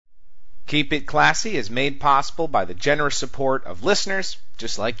Keep It Classy is made possible by the generous support of listeners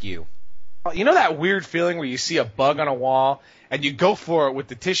just like you. You know that weird feeling where you see a bug on a wall and you go for it with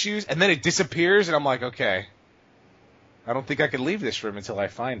the tissues and then it disappears and I'm like, okay, I don't think I can leave this room until I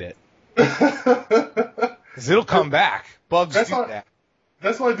find it. Because it'll come back. Bugs do that.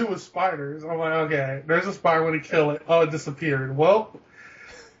 That's what I do with spiders. I'm like, okay, there's a spider, when you kill it, oh, it disappeared. Well,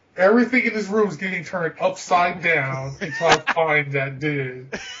 everything in this room is getting turned upside down until I find that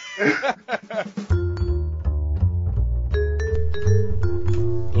dude.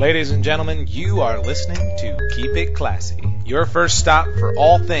 Ladies and gentlemen, you are listening to Keep It Classy, your first stop for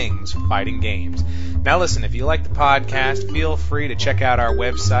all things fighting games. Now listen, if you like the podcast, feel free to check out our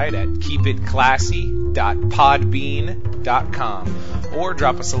website at keepitclassy.podbean.com or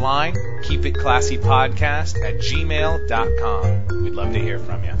drop us a line, keepitclassypodcast@gmail.com. We'd love to hear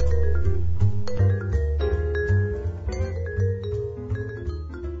from you.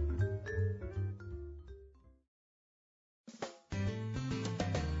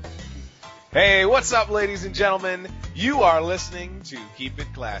 Hey, what's up, ladies and gentlemen? You are listening to Keep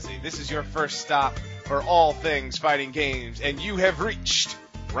It Classy. This is your first stop for all things fighting games, and you have reached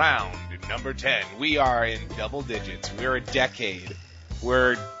round number 10. We are in double digits. We're a decade.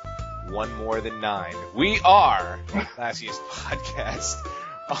 We're one more than 9. We are the classiest podcast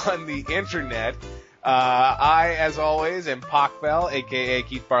on the internet. I, as always, am Pac Bell, a.k.a.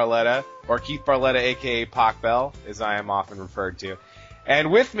 Keith Barletta, or Keith Barletta, a.k.a. Pac Bell, as I am often referred to.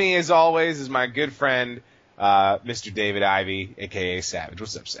 And with me, as always, is my good friend, Mr. David Ivy, a.k.a. Savage.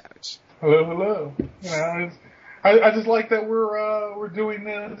 What's up, Savage? Hello, hello. You know, I just like that we're doing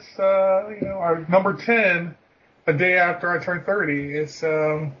this, our number 10 a day after I turn 30. It's,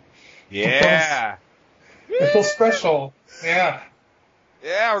 yeah. It feels special. Yeah.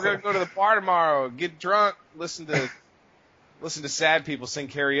 Yeah, we're going to go to the bar tomorrow, get drunk, listen to sad people sing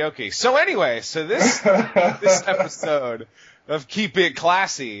karaoke. So anyway, this episode of Keep It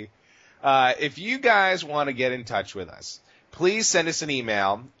Classy, if you guys want to get in touch with us, please send us an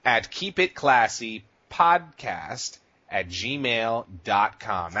email at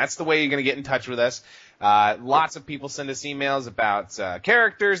keepitclassypodcast@gmail.com. That's the way you're going to get in touch with us. Lots of people send us emails about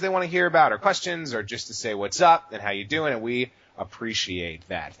characters they want to hear about, or questions, or just to say what's up and how you doing, and we appreciate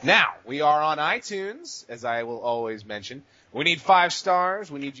that. Now, we are on iTunes, as I will always mention. We need 5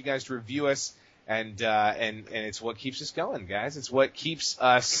 stars. We need you guys to review us, and it's what keeps us going, guys. It's what keeps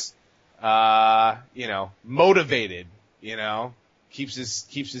us, motivated. Keeps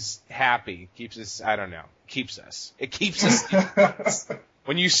us happy. Keeps us. I don't know. Keeps us. It keeps us.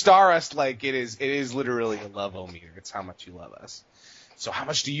 When you star us, like it is literally a love-o-meter. It's how much you love us. So how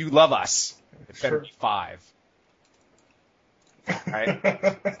much do you love us? It better be 5. Right?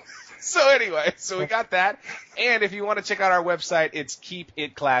 So anyway, we got that. And if you want to check out our website, it's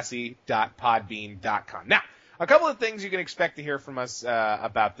keepitclassy.podbean.com. Now, a couple of things you can expect to hear from us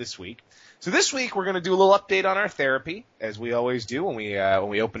about this week. So this week we're going to do a little update on our therapy, as we always do when we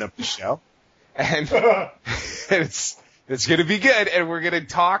open up the show. And it's going to be good. And we're going to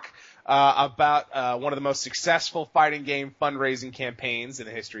talk about one of the most successful fighting game fundraising campaigns in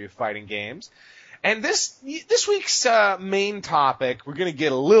the history of fighting games. And this week's main topic, we're going to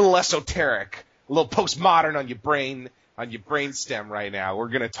get a little esoteric, a little postmodern on your brainstem right now. We're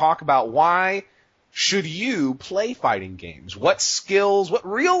going to talk about why should you play fighting games? What skills,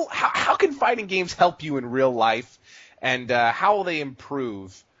 how can fighting games help you in real life, and how will they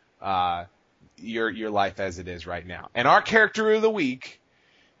improve your life as it is right now? And our character of the week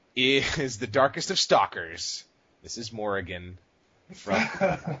is the darkest of stalkers. This is Morrigan from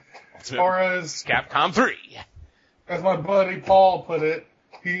or as Capcom 3. As my buddy Paul put it,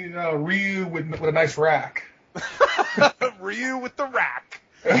 Ryu with a nice rack. Ryu with the rack.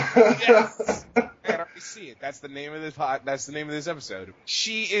 Yes. I already see it. That's the name of this episode.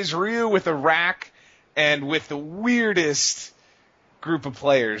 She is Ryu with a rack, and with the weirdest group of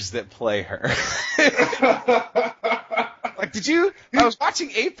players that play her. Like, I was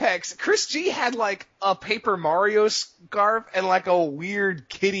watching Apex. Chris G had like a Paper Mario scarf and like a weird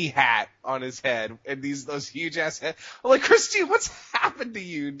kitty hat on his head, and those huge ass heads. I'm like, Chris G, what's happened to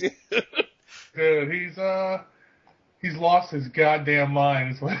you, dude? Dude, he's lost his goddamn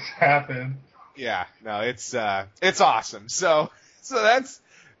mind is what's happened. Yeah, no, it's awesome. So that's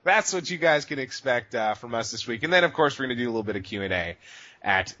what you guys can expect from us this week. And then, of course, we're going to do a little bit of Q&A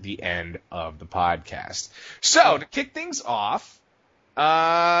at the end of the podcast. So to kick things off, so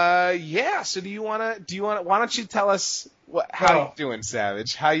why don't you tell us how you doing,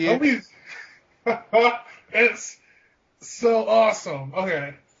 Savage? How you? It's so awesome.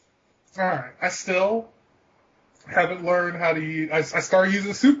 Okay. All right. I still haven't learned how to use. I started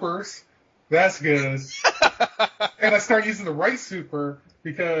using supers That's good. And I start using the right super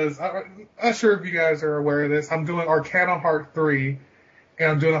because I'm not sure if you guys are aware of this. I'm doing Arcana Heart 3,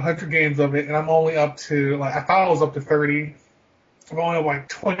 and I'm doing 100 games of it, and I'm only up to, like, I thought I was up to 30. I'm only up like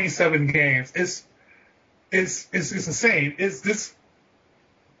 27 games. It's insane. It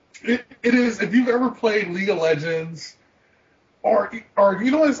is, if you've ever played League of Legends, or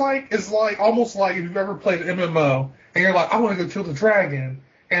you know what it's like? It's like, almost like if you've ever played an MMO, and you're like, I want to go kill the dragon.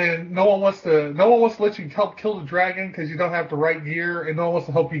 And no one wants to let you help kill the dragon because you don't have the right gear, and no one wants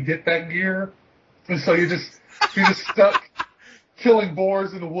to help you get that gear. And so you're just stuck killing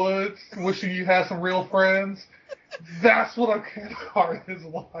boars in the woods, wishing you had some real friends. That's what Arcana Heart is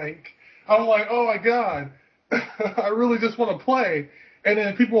like. I'm like, oh my god, I really just want to play. And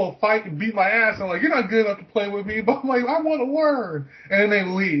then people will fight and beat my ass. And I'm like, you're not good enough to play with me. But I'm like, I want to learn. And then they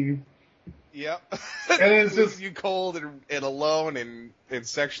leave. Yep. And it's just you cold and alone and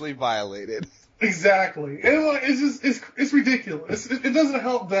sexually violated. Exactly. And like, it's ridiculous. It doesn't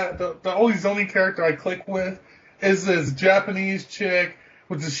help that the only zoning character I click with is this Japanese chick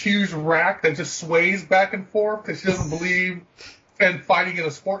with this huge rack that just sways back and forth because she doesn't believe in fighting in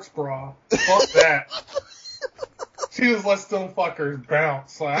a sports bra. Fuck that. She just lets them fuckers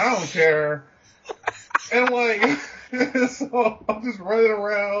bounce. Like, I don't care. And like, so I'm just running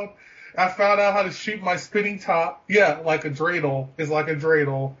around. I found out how to shoot my spinning top. Yeah, like a dreidel. It's like a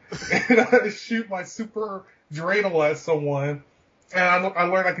dreidel. And I shoot my super dreidel at someone. And I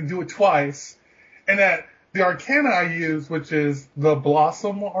learned I can do it twice. And that the arcana I use, which is the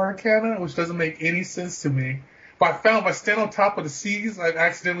Blossom Arcana, which doesn't make any sense to me. But I found if I stand on top of the C's I've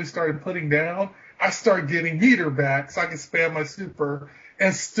accidentally started putting down, I start getting meter back so I can spam my super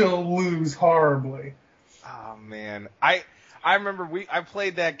and still lose horribly. Oh, man. I remember I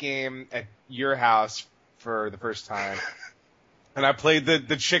played that game at your house for the first time, and I played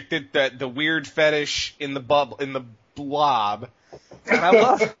the chick that the weird fetish in the blob, and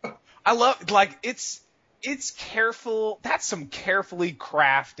I love like it's careful. That's some carefully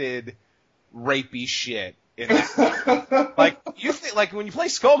crafted rapey shit in that. Like you think, like when you play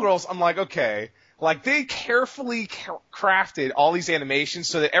Skullgirls, I'm like, okay, like they carefully crafted all these animations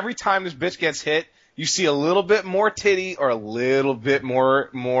so that every time this bitch gets hit, you see a little bit more titty or a little bit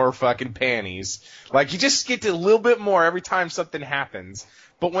more fucking panties. Like you just get to a little bit more every time something happens.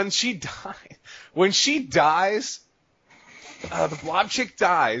 But when she dies, the blob chick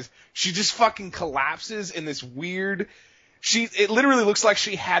dies, she just fucking collapses in this weird, it literally looks like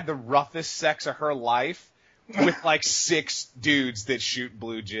she had the roughest sex of her life with like 6 dudes that shoot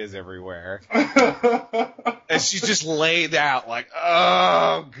blue jizz everywhere. And she's just laid out like,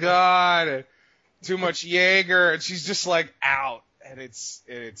 oh god. Too much Jaeger, and she's just like out, and it's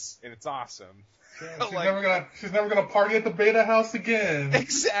awesome. Yeah, she's never gonna party at the Beta House again.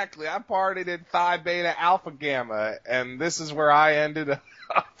 Exactly. I partied at Phi Beta Alpha Gamma, and this is where I ended up.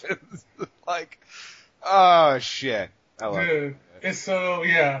 It's like, oh shit. I love it. It's so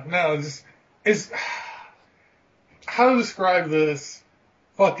it's how to describe this?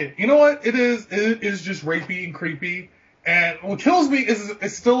 Fuck it. You know what? It is just rapey and creepy, and what kills me is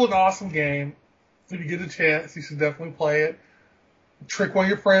it's still an awesome game. If you get a chance, you should definitely play it. Trick one of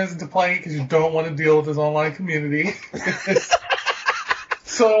your friends into playing it because you don't want to deal with this online community.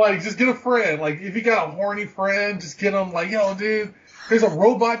 So, like, just get a friend. Like, if you got a horny friend, just get them, like, yo, dude, there's a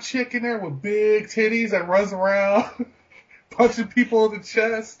robot chick in there with big titties that runs around punching people in the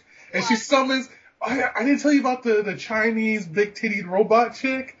chest. And she summons... I didn't tell you about the Chinese big-tittied robot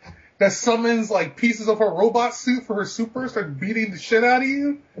chick that summons, like, pieces of her robot suit for her super, start beating the shit out of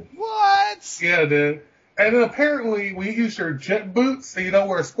you. What? Yeah, dude. And then apparently, when you use your jet boots and you don't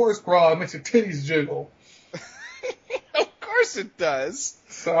wear a sports bra, it makes your titties jiggle. Of course it does.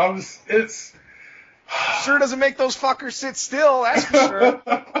 So it's... Sure doesn't make those fuckers sit still, that's for sure.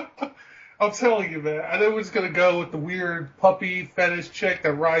 I'm telling you, man. I think we're just gonna go with the weird puppy fetish chick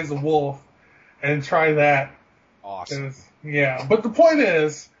that rides a wolf and try that. Awesome. Yeah, but the point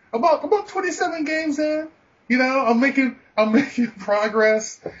is, about 27 games in, you know, I'm making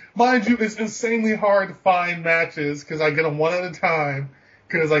progress. Mind you, it's insanely hard to find matches because I get them one at a time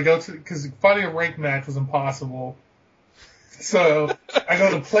because finding a ranked match was impossible. So I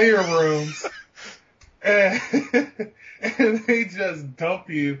go to player rooms and they just dump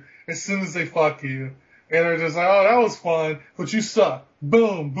you as soon as they fuck you. And they're just like, oh, that was fun, but you suck.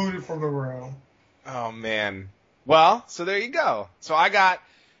 Boom, booted from the room. Oh man. Well, so there you go. So I got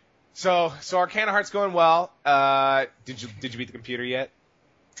so Arcana Heart's going well. Did you beat the computer yet?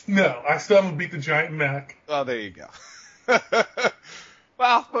 No, I still haven't beat the giant mech. Oh, there you go.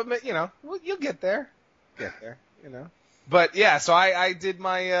 Well, but you know, you'll get there. You know. But yeah, so I did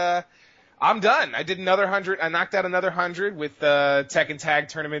my I'm done. I did another 100. I knocked out another 100 with Tekken Tag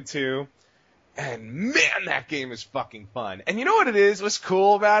Tournament 2. And man, that game is fucking fun. And you know what it is? What's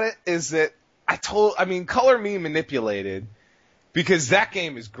cool about it is that color me manipulated, because that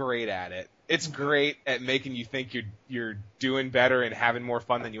game is great at it. It's great at making you think you're doing better and having more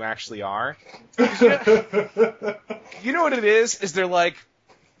fun than you actually are. You know what it is? Is they're like,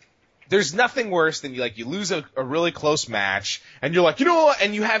 there's nothing worse than you lose a really close match, and you're like, you know what?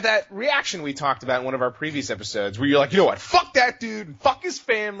 And you have that reaction we talked about in one of our previous episodes, where you're like, you know what? Fuck that dude, and fuck his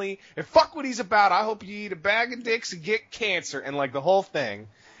family, and fuck what he's about. I hope you eat a bag of dicks and get cancer, and the whole thing.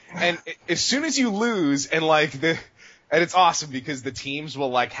 And as soon as you lose, and it's awesome because the teams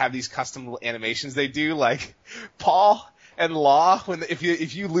will have these custom little animations they do, like Paul and Law,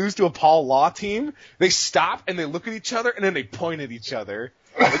 if you lose to a Paul Law team, they stop and they look at each other and then they point at each other.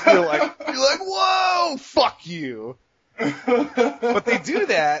 You're like, whoa, fuck you. But they do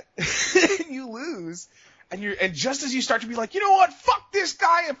that, and you lose, and just as you start to be like, you know what, fuck this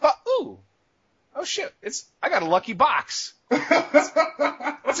guy, and oh shit, I got a lucky box.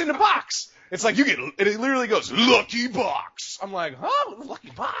 What's in the box? It's like it literally goes, lucky box. I'm like, huh,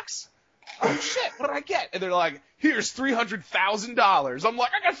 lucky box? Oh shit, what did I get? And they're like, here's $300,000. I'm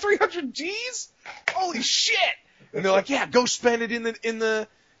like, I got 300 G's? Holy shit. And they're like, yeah, go spend it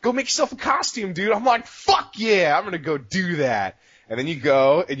go make yourself a costume, dude. I'm like, fuck yeah, I'm gonna go do that. And then you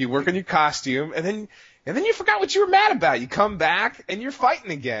go and you work on your costume, and then you forgot what you were mad about. You come back and you're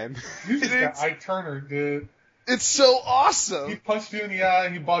fighting again. You just got Ike Turner, dude. It's so awesome. He punched you in the eye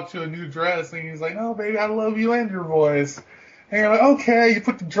and he bought you a new dress, and he's like, oh baby, I love you and your voice. And you're like, okay, you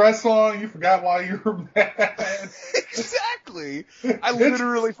put the dress on, you forgot why you were mad. Exactly. I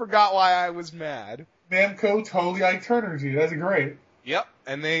literally forgot why I was mad. Namco totally Ike Turner you. That's great. Yep,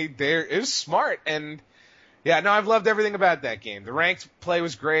 and it was smart, and yeah, no, I've loved everything about that game. The ranked play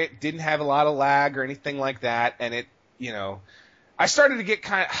was great, didn't have a lot of lag or anything like that, and I started to get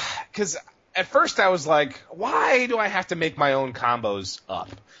because at first I was like, why do I have to make my own combos up?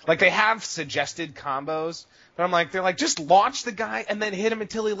 They have suggested combos, but they're like, just launch the guy and then hit him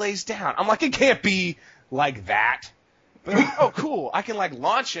until he lays down. I'm like, it can't be like that. But oh, cool, I can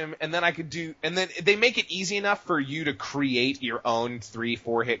launch him, and then and then they make it easy enough for you to create your own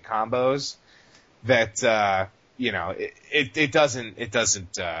 3-4 hit combos that, it doesn't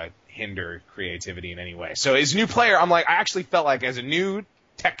hinder creativity in any way. So as a new player, I actually felt like as a new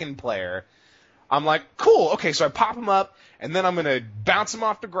Tekken player, I'm like, cool, okay, so I pop him up, and then I'm gonna bounce him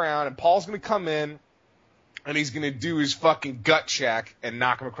off the ground, and Paul's gonna come in, and he's gonna do his fucking gut check and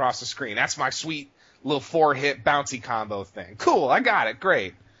knock him across the screen. That's my sweet little 4-hit bouncy combo thing. Cool, I got it,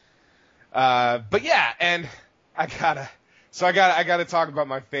 great. But yeah, and I gotta talk about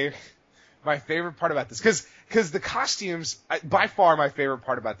my favorite part about this, because the costumes, by far my favorite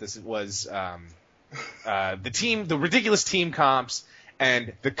part about this was the ridiculous team comps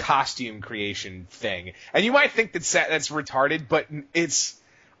and the costume creation thing. And you might think that's retarded, but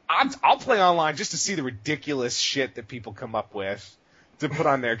I'll play online just to see the ridiculous shit that people come up with to put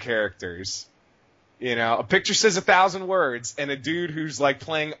on their characters. A picture says 1,000 words, and a dude who's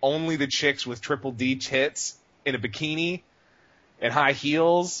playing only the chicks with triple D tits in a bikini and high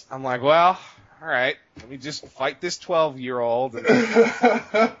heels. I'm like, well, all right, let me just fight this 12-year-old and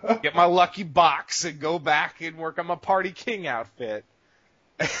get my lucky box and go back and work on my Party King outfit.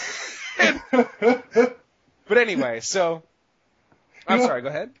 But anyway, so I'm sorry, go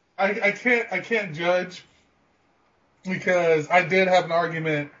ahead. I can't judge, because I did have an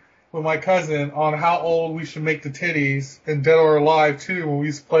argument with my cousin on how old we should make the titties in Dead or Alive 2 when we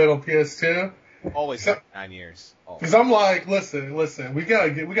used to play it on PS2. Always 9 years. Because I'm like, listen, we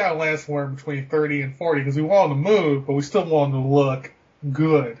gotta land somewhere between 30 and 40 because we want them to move, but we still want them to look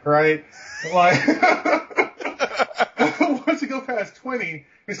good, right? Once you go past 20,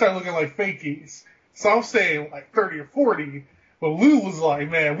 they start looking like fakies. So I'm saying 30 or 40. But Lou was like,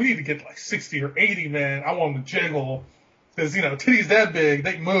 man, we need to get 60 or 80, man. I want them to jiggle. Because, titties that big,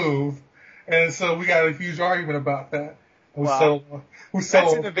 they move. And so we got a huge argument about that. We settled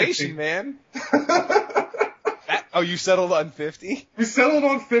that's innovation, 50. Man. You settled on 50? We settled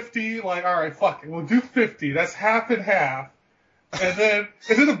on 50, all right, fuck it. We'll do 50. That's half and half. And then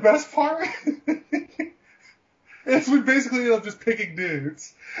the best part is we basically end up just picking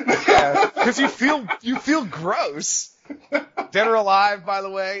dudes. Yeah, because you feel gross. Dead or Alive, by the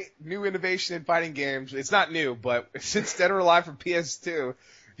way, new innovation in fighting games. It's not new, but since Dead or Alive for PS2,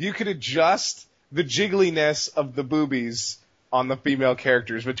 you could adjust the jiggliness of the boobies on the female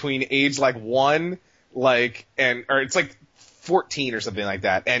characters between age 1, or it's 14 or something like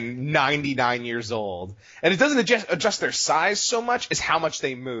that, and 99 years old. And it doesn't adjust their size so much as how much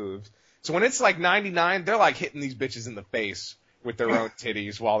they move. So when it's like 99, they're like hitting these bitches in the face with their own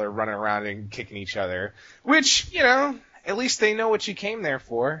titties while they're running around and kicking each other. Which, you know, at least they know what you came there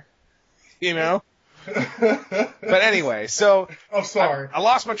for. You know? But anyway, so. Oh, sorry. I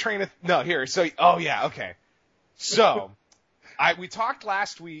lost my train of. No, here. So, oh, yeah, okay. So, we talked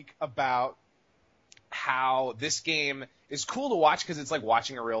last week about how this game is cool to watch because it's like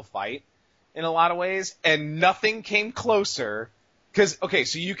watching a real fight in a lot of ways, and nothing came closer. Because, okay,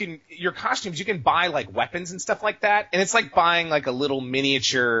 so your costumes, you can buy like weapons and stuff like that, and it's like buying like a little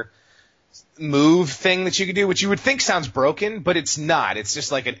miniature move thing that you can do, which you would think sounds broken, but it's not. It's just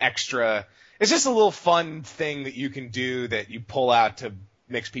like an extra, it's just a little fun thing that you can do that you pull out to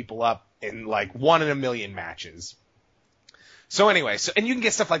mix people up in like 1 in a million matches. So anyway, and you can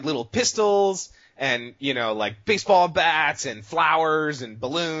get stuff like little pistols and, you know, like baseball bats and flowers and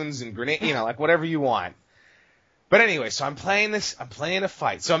balloons and grenade, you know, like whatever you want. But anyway, so I'm playing a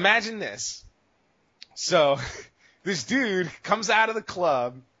fight. So imagine this. So this dude comes out of the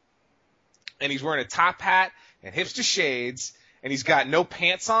club and he's wearing a top hat and hipster shades and he's got no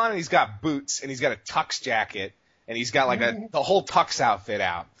pants on and he's got boots and he's got a tux jacket and he's got like the whole tux outfit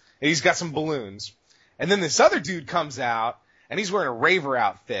out and he's got some balloons. And then this other dude comes out and he's wearing a raver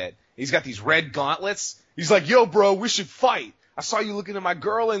outfit. He's got these red gauntlets. He's like, yo, bro, we should fight. I saw you looking at my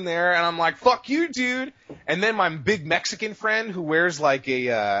girl in there, and I'm like, fuck you, dude. And then my big Mexican friend who wears like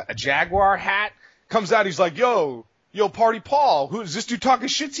a Jaguar hat comes out. He's like, yo, Party Paul, is this dude talking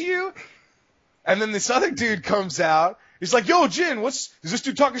shit to you? And then this other dude comes out. He's like, yo, Jin, is this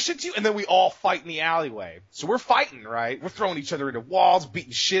dude talking shit to you? And then we all fight in the alleyway. So we're fighting, right? We're throwing each other into walls,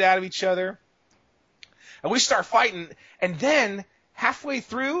 beating shit out of each other. And we start fighting, and then halfway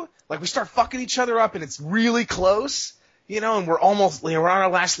through, like we start fucking each other up, and it's really close. You know, and we're on our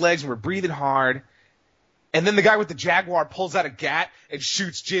last legs and we're breathing hard. And then the guy with the Jaguar pulls out a gat and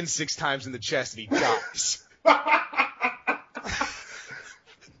shoots Jin 6 times in the chest and he dies.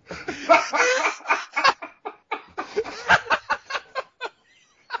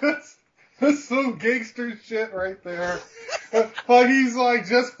 That's some gangster shit right there. Like he's like,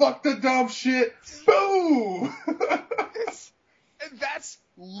 just fuck the dumb shit. Boom! And that's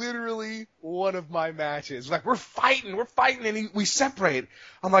literally one of my matches. Like, we're fighting, and we separate.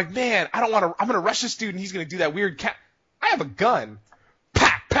 I'm like, man, I'm gonna rush this dude, and he's gonna do that weird I have a gun.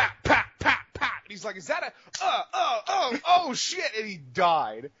 Pat, pat, pat, pat, pat. And he's like, is that oh, shit, and he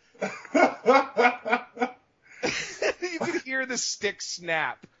died. You could hear the stick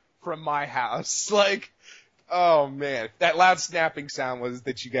snap from my house. Like, oh man, that loud snapping sound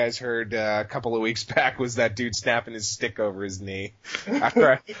that you guys heard a couple of weeks back was that dude snapping his stick over his knee.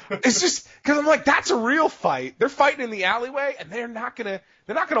 It's just because I'm like, that's a real fight. They're fighting in the alleyway, and they're not gonna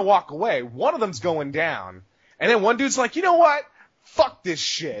walk away. One of them's going down, and then one dude's like, you know what? Fuck this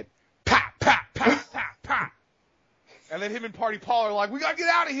shit. Pat, pat, pat, pat, pat. And then him and Party Paul are like, we gotta get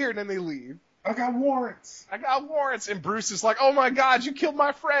out of here, and then they leave. I got warrants. And Bruce is like, oh my god, you killed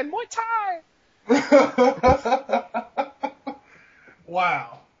my friend. Muay Thai.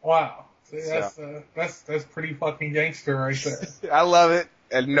 Wow. See, that's pretty fucking gangster right there. I love it,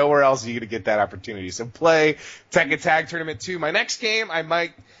 and nowhere else are you gonna get that opportunity. So play Tekken Tag Tournament 2. My next game, I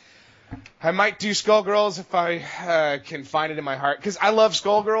might do Skullgirls if I can find it in my heart, because I love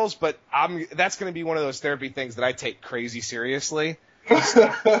Skullgirls, but that's gonna be one of those therapy things that I take crazy seriously.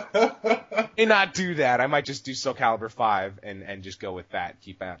 May not do that. I might just do Soul Calibur 5 and just go with that.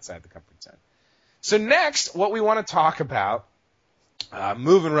 Keep it outside the comfort zone. So next, what we want to talk about,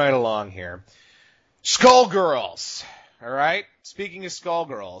 moving right along here, Skullgirls. All right. Speaking of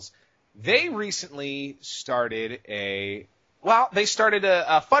Skullgirls, they recently started a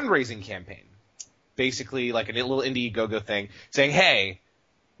fundraising campaign, basically like a little Indiegogo thing, saying, "Hey,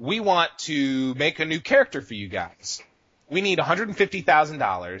 we want to make a new character for you guys. We need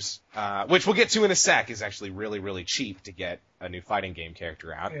 $150,000, which we'll get to in a sec, is actually really, really cheap to get a new fighting game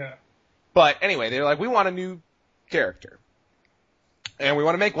character out." Yeah. But anyway, they're like, we want a new character, and we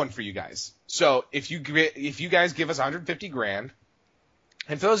want to make one for you guys. So if you guys give us $150,000,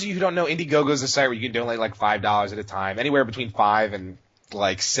 and for those of you who don't know, Indiegogo is a site where you can donate like $5 at a time, anywhere between $5 and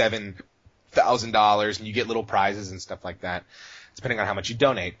like $7,000, and you get little prizes and stuff like that, depending on how much you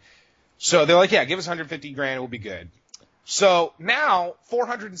donate. So they're like, yeah, give us $150,000, we'll be good. So now,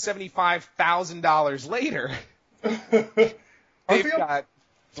 $475,000 later, they've got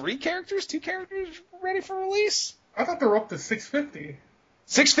 2 characters ready for release. I thought they were up to 650.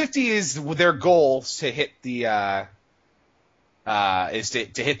 650 is their goal to hit to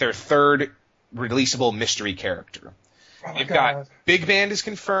hit their 3rd releasable mystery character. Oh They've got Big Band is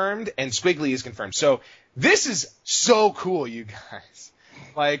confirmed and Squiggly is confirmed. So this is so cool, you guys.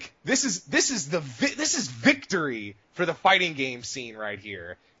 Like, this is victory for the fighting game scene right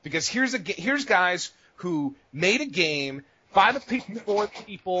here. Because here's guys who made a game by the people, for the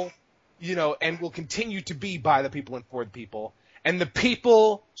people, you know, and will continue to be by the people and for the people. And the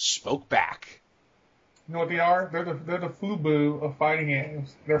people spoke back. You know what they are? They're the FUBU of fighting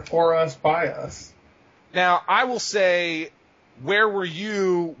games. They're for us, by us. Now, I will say, where were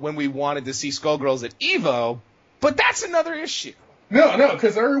you when we wanted to see Skullgirls at EVO? But that's another issue. No,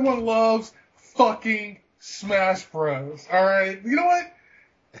 because everyone loves fucking Smash Bros. Alright? You know what?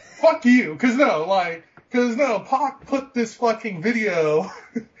 Fuck you. Because Pac put this fucking video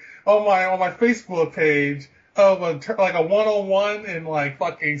on my Facebook page of a 1-on-1 in like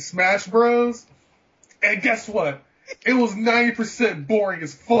fucking Smash Bros. And guess what? It was 90% boring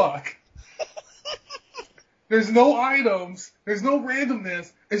as fuck. There's no items. There's no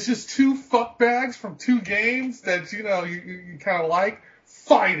randomness. It's just two fuckbags from two games that, you know, you kind of like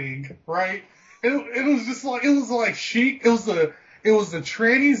fighting, right? It was just like, it was like Sheik. It was the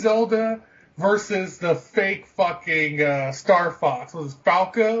tranny Zelda versus the fake fucking Star Fox. Was it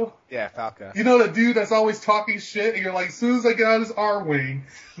Falco? Yeah, Falco. You know the dude that's always talking shit, and you're like, as soon as I get out his R-Wing,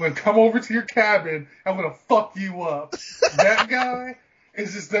 I'm gonna come over to your cabin, I'm gonna fuck you up. That guy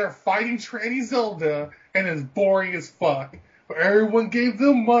is just there fighting tranny Zelda, and it's boring as fuck. But everyone gave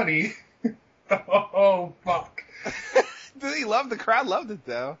them money. Oh, fuck. The crowd loved it,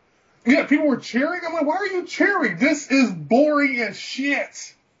 though. Yeah, people were cheering. I'm like, why are you cheering? This is boring as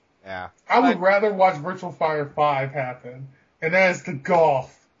shit. Yeah. I would rather watch Virtual Fire 5 happen, and that is the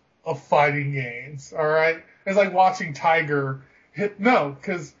golf of fighting games, alright? It's like watching Tiger hit, no,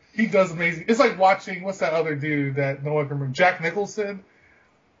 because he does amazing. It's like watching, what's that other dude that no one can remember? Jack Nicholson?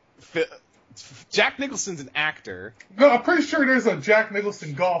 Jack Nicholson's an actor. No, I'm pretty sure there's a Jack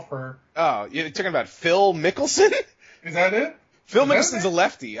Nicholson golfer. Oh, you're talking about Phil Mickelson? Is that it? Phil Mickelson's a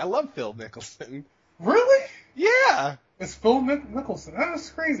lefty. I love Phil Mickelson. Really? Yeah. It's Phil Mickelson. That's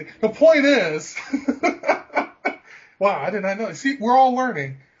crazy. The point is, wow, I did not know. See, we're all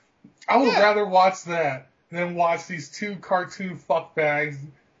learning. I would rather watch that than watch these two cartoon fuckbags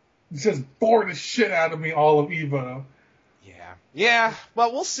just bore the shit out of me all of EVO. Yeah.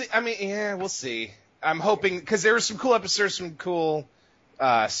 Well, we'll see. I mean, yeah, we'll see. I'm hoping, because there were some cool episodes, some cool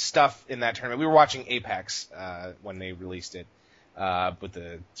stuff in that tournament. We were watching Apex when they released it with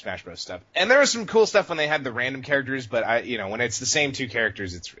the Smash Bros. Stuff, and there was some cool stuff when they had the random characters. But when it's the same two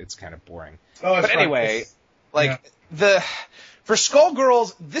characters, it's kind of boring. Oh, but anyway, for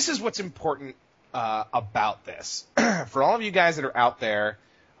Skullgirls, this is what's important about this. For all of you guys that are out there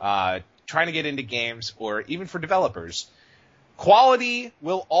trying to get into games, or even for developers, quality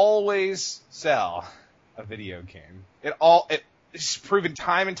will always sell a video game. It's proven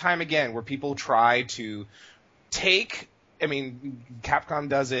time and time again where people try to take, Capcom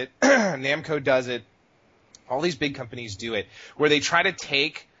does it, Namco does it, all these big companies do it, where they try to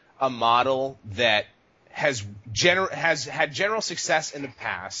take a model that has had general success in the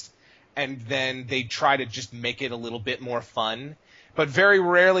past, and then they try to just make it a little bit more fun. But very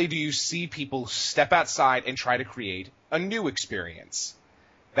rarely do you see people step outside and try to create a new experience.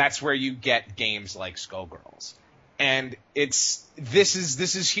 That's where you get games like Skullgirls. And this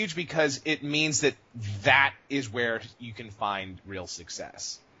is huge because it means that is where you can find real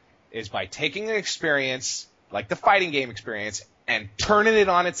success, is by taking an experience like the fighting game experience and turning it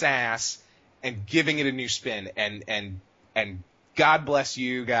on its ass and giving it a new spin. And God bless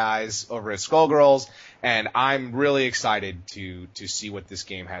you guys over at Skullgirls, and I'm really excited to see what this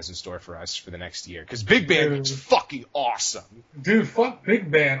game has in store for us for the next year, because Big Band looks fucking awesome. Dude, fuck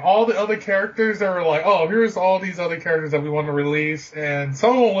Big Band. All the other characters that were like, oh, here's all these other characters that we want to release, and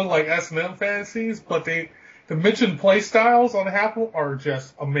some of them look like S&M fantasies, but the mentioned play styles on half of them are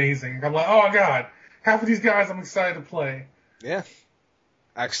just amazing. I'm like, oh my god, half of these guys I'm excited to play. Yeah.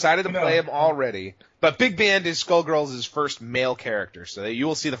 I'm excited to play him already. But Big Band is Skullgirls' first male character, so you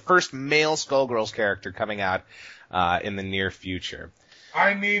will see the first male Skullgirls character coming out in the near future.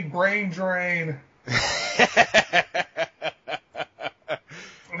 I need Brain Drain.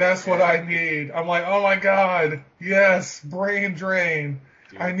 That's what I need. I'm like, oh my god, yes, Brain Drain.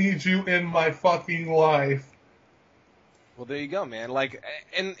 Dude. I need you in my fucking life. Well, there you go, man. Like,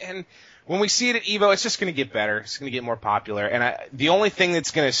 and when we see it at EVO, it's just going to get better. It's going to get more popular. And the only thing that's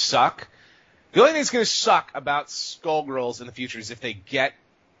going to suck about Skullgirls in the future is if they get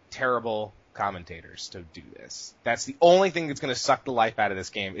terrible commentators to do this. That's the only thing that's going to suck the life out of this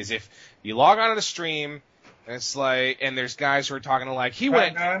game, is if you log on to the stream and it's like, and there's guys who are talking to like, he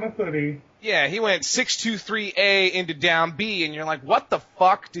went 623A into down B, and you're like, what the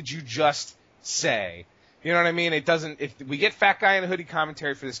fuck did you just say? You know what I mean? It doesn't. If we get fat guy in a hoodie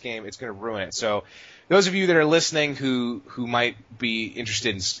commentary for this game, it's going to ruin it. So, those of you that are listening who might be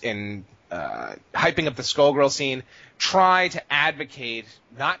interested in hyping up the Skullgirl scene, try to advocate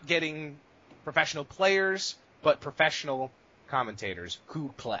not getting professional players, but professional commentators who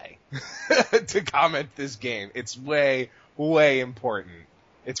play to comment this game. It's way, way important.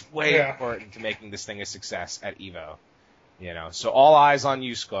 It's way important to making this thing a success at EVO. You know, so all eyes on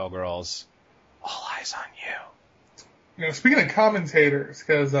you, Skullgirls. All eyes on you. You know, speaking of commentators,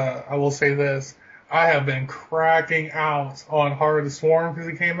 because I will say this, I have been cracking out on Heart of the Swarm because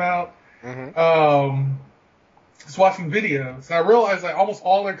it came out. Mm-hmm. Just watching videos, and I realized like almost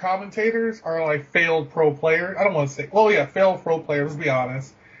all their commentators are like failed pro players. I don't want to say, well, yeah, failed pro players. Let's be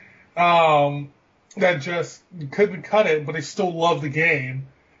honest. That just couldn't cut it, but they still love the game,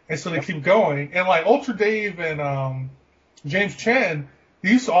 and so they keep going. And like Ultra Dave and James Chen,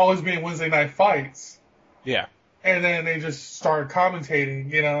 they used to always be in Wednesday Night Fights. Yeah. And then they just started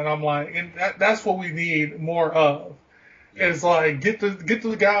commentating, you know, and I'm like, and that's what we need more of. It's like, get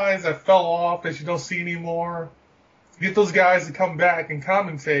the guys that fell off that you don't see anymore. Get those guys to come back and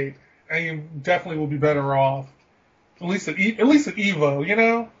commentate, and you definitely will be better off. At least at EVO, you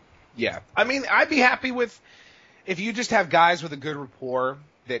know? Yeah. I mean, I'd be happy with if you just have guys with a good rapport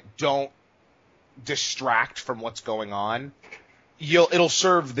that don't distract from what's going on. It'll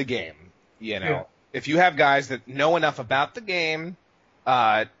serve the game, you know. Yeah. If you have guys that know enough about the game,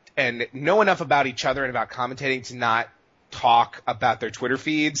 and know enough about each other and about commentating to not talk about their Twitter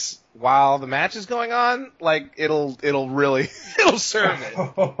feeds while the match is going on, like it'll really serve it.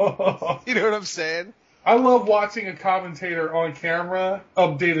 You know what I'm saying? I love watching a commentator on camera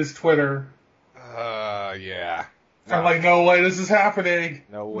update his Twitter. Yeah. No. I'm like, no way, this is happening.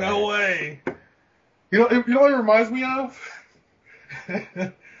 No way. No way. You know what it reminds me of?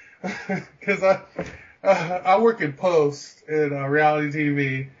 Because I work in post in reality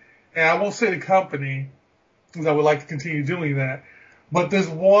TV, and I won't say the company because I would like to continue doing that. But this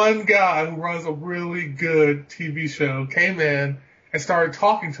one guy who runs a really good TV show came in and started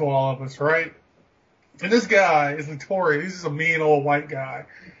talking to all of us, right? And this guy is notorious. He's just a mean old white guy,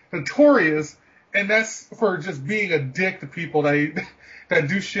 notorious, and that's for just being a dick to people that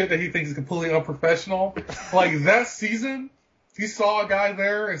do shit that he thinks is completely unprofessional. Like that season. He saw a guy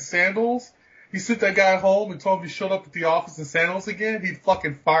there in sandals. He sent that guy home and told him if he showed up at the office in sandals again, he'd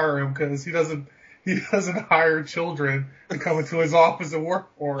fucking fire him because he doesn't hire children to come into his office and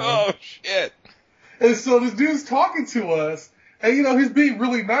work for him. Oh shit! And so this dude's talking to us, and you know he's being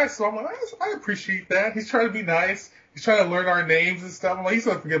really nice. So I'm like, I appreciate that. He's trying to be nice. He's trying to learn our names and stuff. I'm like, he's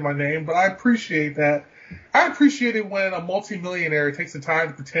gonna forget my name, but I appreciate that. I appreciate it when a multimillionaire takes the time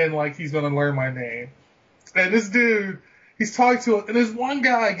to pretend like he's gonna learn my name. And this dude. He's talking to it, and this one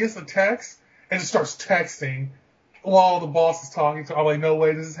guy gets a text and just starts texting while the boss is talking to him. I'm like, no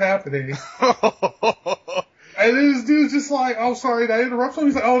way, this is happening. And then this dude's just like, oh, sorry, did I interrupt him?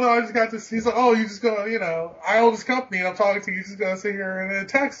 He's like, oh, no, I just got this. He's like, oh, you just gonna, you know, I own this company, and I'm talking to you. You just gonna sit here and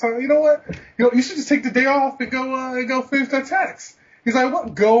text. You know what? You should just take the day off and go finish that text. He's like,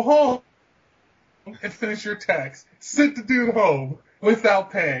 what? Go home and finish your text. Send the dude home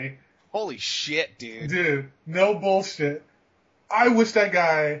without pay. Holy shit, dude. Dude, no bullshit. I wish that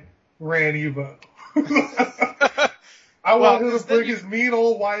guy ran EVO. I want him to bring his mean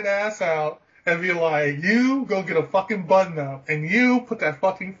old white ass out and be like, you go get a fucking button up and you put that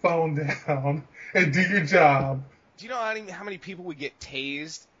fucking phone down and do your job. Do you know how many people would get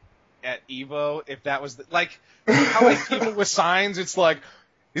tased at EVO if that was like how many people with signs? It's like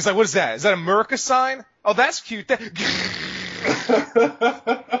he's like, what is that? Is that a Merca sign? Oh, that's cute. It's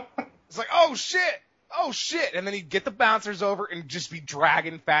like, oh shit, and then he'd get the bouncers over and just be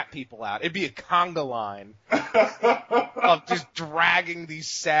dragging fat people out. It'd be a conga line of just dragging these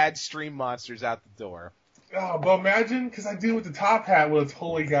sad stream monsters out the door. Oh, but imagine, because I do with the top hat would have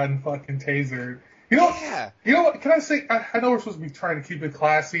totally gotten fucking tasered. You know what, can I say, I know we're supposed to be trying to keep it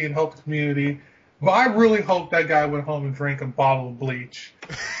classy and help the community, but I really hope that guy went home and drank a bottle of bleach.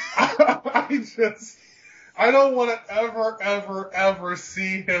 I don't want to ever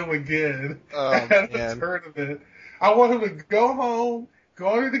see him again at a tournament. I want him to go home,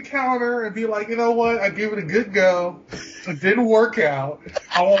 go under the counter, and be like, you know what? I gave it a good go. It didn't work out.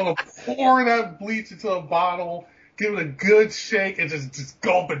 I want to pour that bleach into a bottle, give it a good shake, and just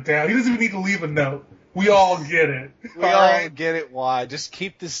gulp it down. He doesn't even need to leave a note. We all get it. We all get it. Why? Just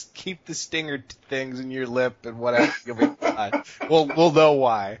keep the stinger things in your lip and whatever. We'll know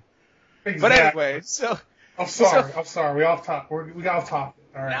why. Exactly. But anyway, so. I'm sorry. We off topic. We got off topic.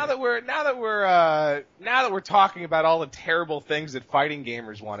 All right. Now that we're talking about all the terrible things that fighting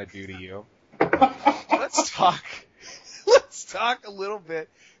gamers want to do to you, let's talk. Let's talk a little bit.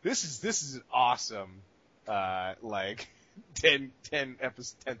 This is an awesome, 10th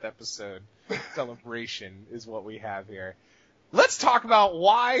episode celebration is what we have here. Let's talk about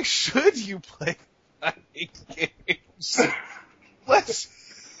why should you play fighting games.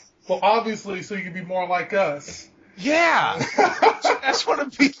 Well, obviously, so you can be more like us. Yeah. You guys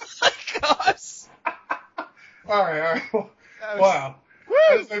want to be like us. All right. Wow. Woo!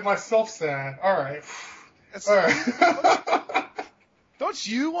 I just made myself sad. All right. All right. Don't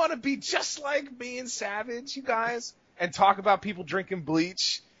you want to be just like me and Savage, you guys, and talk about people drinking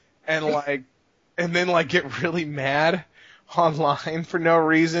bleach and then get really mad online for no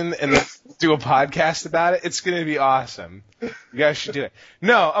reason and then do a podcast about it? It's going to be awesome. You guys should do it.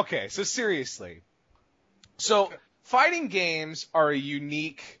 No, okay. So seriously. So fighting games are a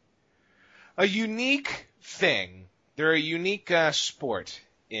unique thing. They're a unique sport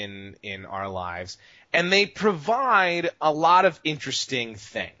in our lives, and they provide a lot of interesting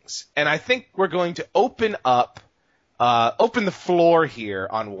things. And I think we're going to open the floor here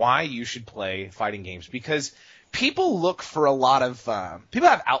on why you should play fighting games, because people look for a lot of people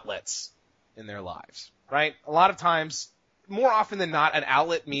have outlets in their lives, right? A lot of times, more often than not, an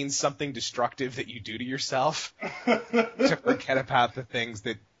outlet means something destructive that you do to yourself to forget about the things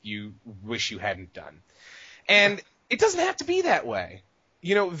that you wish you hadn't done. And it doesn't have to be that way.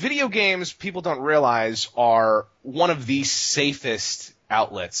 You know, video games, people don't realize, are one of the safest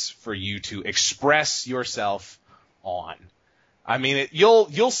outlets for you to express yourself on. I mean,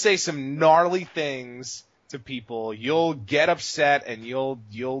 you'll say some gnarly things to people. You'll get upset and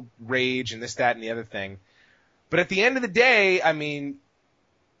you'll rage and this, that, and the other thing. But at the end of the day, I mean,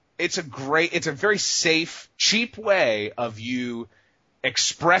 it's a very safe, cheap way of you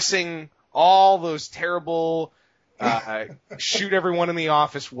expressing all those terrible, shoot everyone in the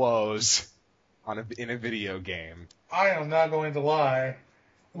office woes in a video game. I am not going to lie.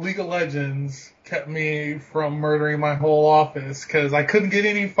 League of Legends kept me from murdering my whole office because I couldn't get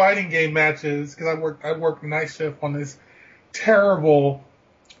any fighting game matches because I worked night shift on this terrible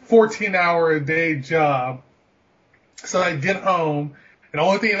 14-hour-a-day job. So I'd get home, and the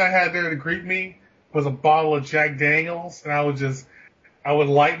only thing I had there to greet me was a bottle of Jack Daniels, and I would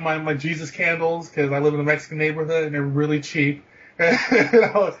light my Jesus candles because I live in a Mexican neighborhood and they're really cheap. And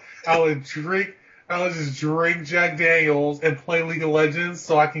I would just drink Jack Daniels and play League of Legends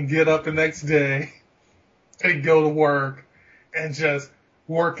so I can get up the next day and go to work and just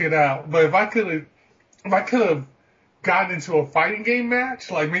work it out. But if I could have gotten into a fighting game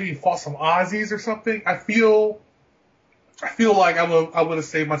match, like maybe fought some Aussies or something, I feel like I would have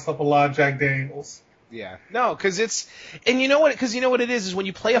saved myself a lot of Jack Daniels. Yeah. No, because you know what it is when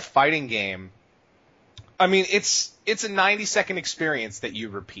you play a fighting game, I mean, it's a 90-second experience that you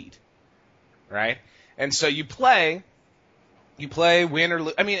repeat, right? And so you play, win or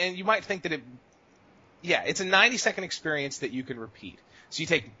lose. I mean, and you might think that it's a 90-second experience that you can repeat.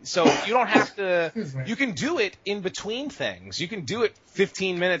 So you don't have to, you can do it in between things. You can do it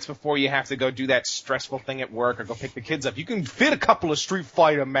 15 minutes before you have to go do that stressful thing at work or go pick the kids up. You can fit a couple of Street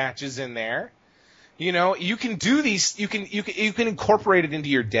Fighter matches in there. You know, you can do these, you can incorporate it into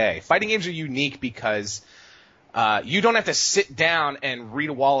your day. Fighting games are unique because, you don't have to sit down and read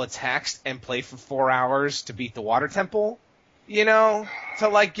a wall of text and play for 4 hours to beat the Water Temple, you know,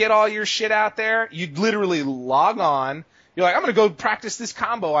 to get all your shit out there. You literally log on. You're like, I'm going to go practice this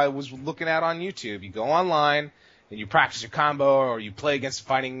combo I was looking at on YouTube. You go online and you practice your combo, or you play against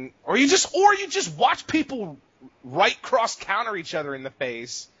fighting, or you just watch people cross counter each other in the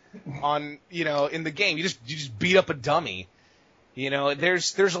face on, in the game. You just beat up a dummy. You know,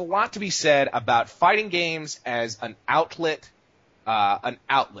 there's a lot to be said about fighting games as an outlet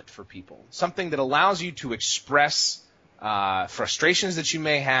for people. Something that allows you to express frustrations that you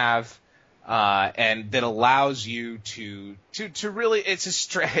may have, and that allows you to really,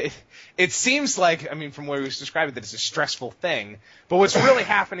 it seems like, I mean, from what we described it, that it's a stressful thing. But what's really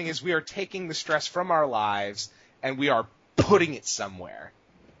happening is we are taking the stress from our lives and we are putting it somewhere,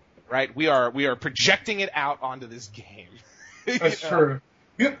 right? We are projecting it out onto this game. That's true.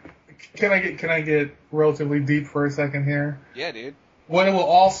 Yep. Can I get relatively deep for a second here? Yeah, dude. What it will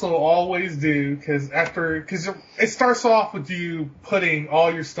also always do, because it starts off with you putting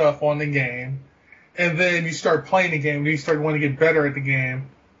all your stuff on the game, and then you start playing the game, and you start wanting to get better at the game,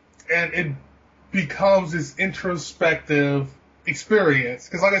 and it becomes this introspective experience.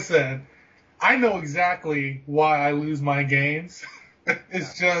 Because like I said, I know exactly why I lose my games.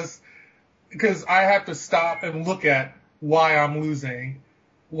 It's just because I have to stop and look at why I'm losing,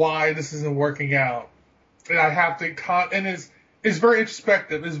 why this isn't working out. And I have to, and it's very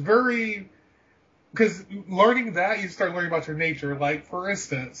introspective. It's very, because learning that, you start learning about your nature. Like, for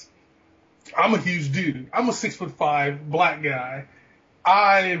instance, I'm a huge dude. I'm a 6'5" black guy.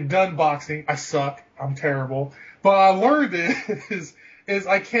 I've done boxing. I suck. I'm terrible. But I learned is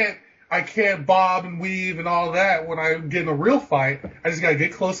I can't bob and weave and all that when I get in a real fight. I just gotta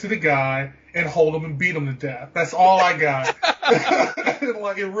get close to the guy and hold him and beat him to death. That's all I got.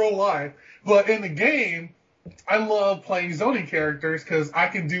 Like in real life. But in the game, I love playing zoning characters because I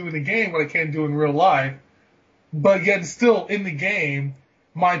can do in the game what I can't do in real life. But yet still in the game,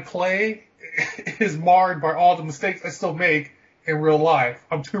 my play is marred by all the mistakes I still make in real life.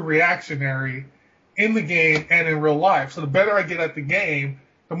 I'm too reactionary in the game and in real life. So the better I get at the game,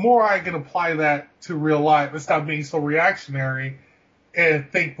 the more I can apply that to real life and stop being so reactionary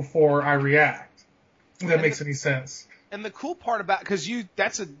and think before I react. If that makes any sense. And the cool part about, because you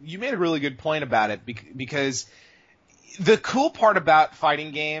made a really good point about it, because the cool part about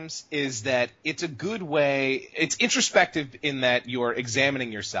fighting games is that it's a good way, it's introspective in that you're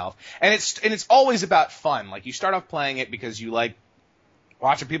examining yourself, and it's always about fun. Like, you start off playing it because you like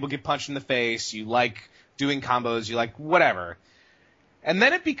watching people get punched in the face, you like doing combos, you like whatever, and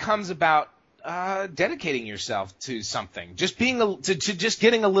then it becomes about dedicating yourself to something, just just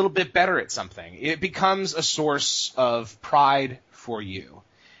getting a little bit better at something. It becomes a source of pride for you,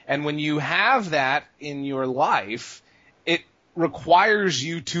 and when you have that in your life, it requires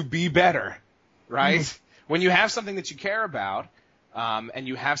you to be better, right? When you have something that you care about, and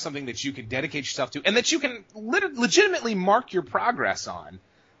you have something that you can dedicate yourself to, and that you can legitimately mark your progress on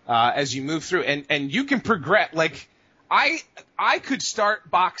as you move through, and you can progress. Like, I could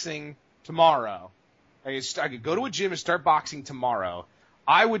start boxing tomorrow. I could go to a gym and start boxing tomorrow.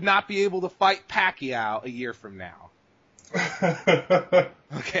 I would not be able to fight Pacquiao a year from now.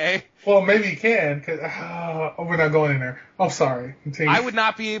 Okay? Well, maybe you can, because we're not going in there. Oh, sorry. Continue. I would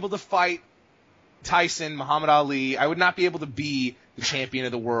not be able to fight Tyson, Muhammad Ali. I would not be able to be the champion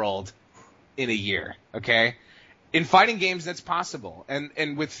of the world in a year. Okay? In fighting games, that's possible.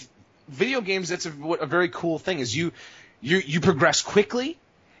 And with video games, that's a very cool thing, is you progress quickly,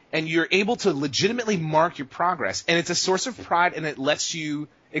 and you're able to legitimately mark your progress. And it's a source of pride, and it lets you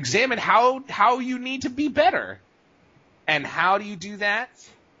examine how you need to be better. And how do you do that?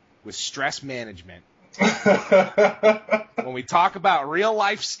 With stress management. When we talk about real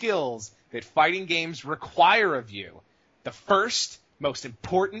life skills that fighting games require of you, the first most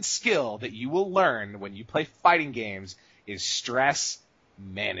important skill that you will learn when you play fighting games is stress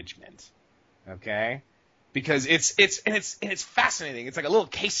management. Okay? Because it's fascinating. It's like a little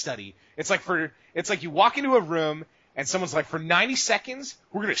case study. It's like you walk into a room and someone's like, for 90 seconds,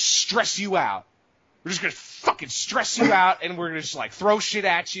 we're gonna stress you out. We're just gonna fucking stress you out, and we're gonna just like throw shit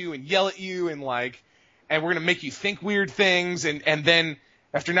at you and yell at you, and we're gonna make you think weird things, and then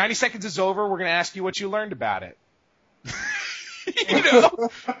after 90 seconds is over, we're gonna ask you what you learned about it. You know?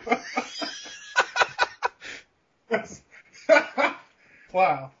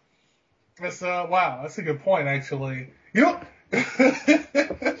 Wow. That's a good point, actually. You know,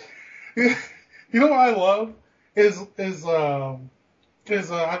 you know what I love is I'm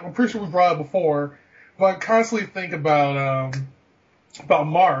pretty sure we brought it up before, but I constantly think about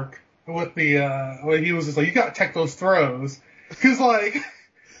Mark with the when he was just like, you gotta tech those throws, cause like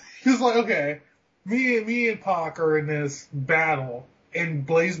okay, me and Pac are in this battle in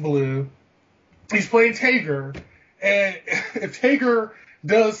BlazBlue. He's playing Tager, and if Tager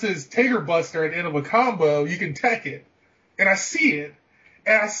does his Tager Buster at the end of a combo, you can tech it. And I see it.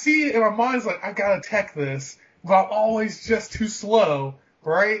 And I see it, and my mind's like, I gotta tech this. But I'm always just too slow,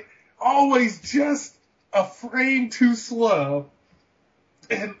 right? Always just a frame too slow.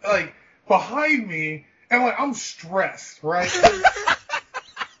 And, like, behind me, and, like, I'm stressed, right?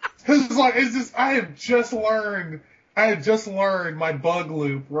 I had just learned my bug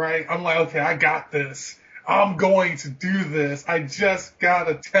loop, right? I'm like, okay, I got this. I'm going to do this. I just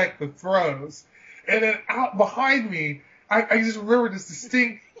gotta tech the throws. And then out behind me, I just remember this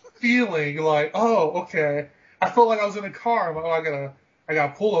distinct feeling like, oh, okay. I felt like I was in a car. I'm like, oh, I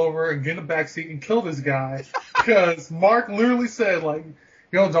gotta pull over and get in the backseat and kill this guy. Because Mark literally said, like,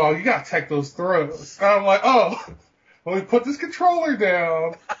 yo, dog, you gotta tech those throws. And I'm like, oh, let me put this controller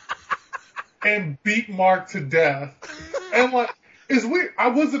down and beat Mark to death. And like, it's weird. I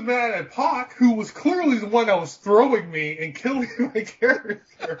wasn't mad at Pac, who was clearly the one that was throwing me and killing my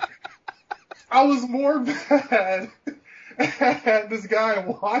character. I was more mad at this guy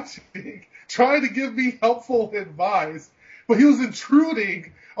watching, trying to give me helpful advice, but he was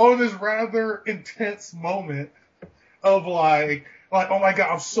intruding on this rather intense moment of like, like, oh my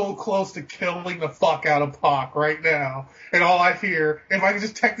god, I'm so close to killing the fuck out of Pac right now. And all I hear, if I can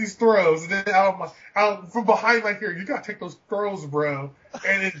just take these throws, and then out from behind my ear, you gotta take those throws, bro.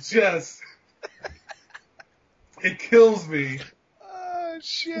 And it just, it kills me. Oh,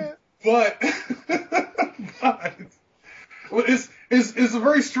 shit. But it's a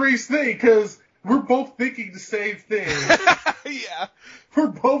very strange thing, because we're both thinking the same thing. Yeah. We're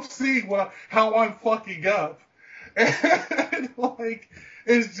both seeing how I'm fucking up. And, like,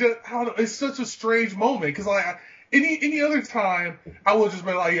 it's just, I don't know, it's such a strange moment, because, like, any other time, I would just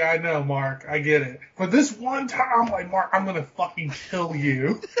be like, yeah, I know, Mark, I get it. But this one time, I'm like, Mark, I'm gonna fucking kill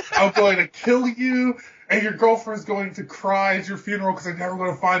you. I'm going to kill you, and your girlfriend's going to cry at your funeral because they're never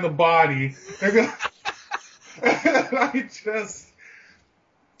going to find the body. They're gonna...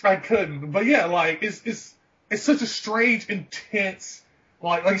 I couldn't. But yeah, like, it's such a strange, intense,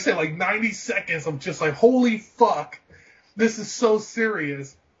 like you said, like 90 seconds of just like, holy fuck, this is so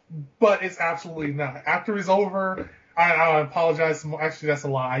serious. But it's absolutely not. After it's over, I apologize. Actually, that's a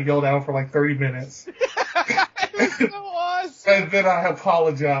lie. I yelled at him for like 30 minutes. It was so awesome. And then I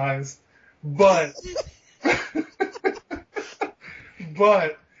apologized. But,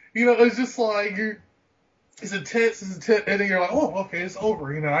 you know, it's just like, it's intense, and then you're like, oh, okay, it's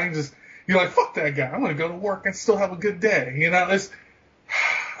over. You know, you're like, fuck that guy. I'm going to go to work and still have a good day. You know, I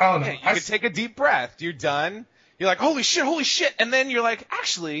don't know. Yeah, you can take a deep breath. You're done. You're like, holy shit. And then you're like,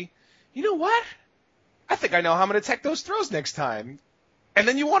 actually, you know what? I think I know how I'm going to take those throws next time. And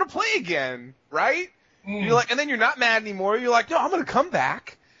then you want to play again, right? Mm. You're like, and then you're not mad anymore. You're like, no, I'm going to come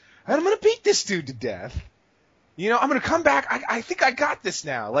back and I'm going to beat this dude to death. You know, I'm going to come back. I think I got this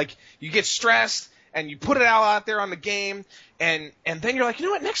now. Like, you get stressed and you put it out there on the game, and then you're like, you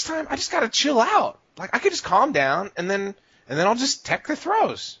know what? Next time I just got to chill out. Like, I could just calm down and then I'll just tech the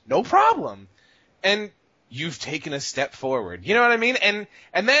throws. No problem. And you've taken a step forward. You know what I mean? And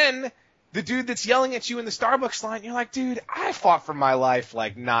then the dude that's yelling at you in the Starbucks line, you're like, dude, I fought for my life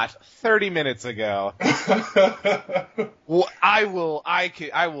like not 30 minutes ago. Well, I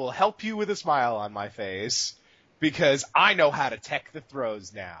will help you with a smile on my face because I know how to tech the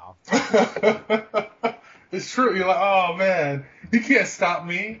throws now. It's true. You're like, oh man, you can't stop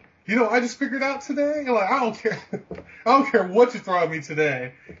me. You know, I just figured out today. You're like, I don't care what you throw at me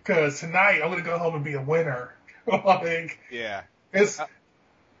today, because tonight I'm gonna go home and be a winner. Like, yeah, it's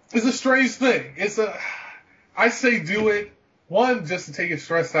a strange thing. I say do it, one, just to take your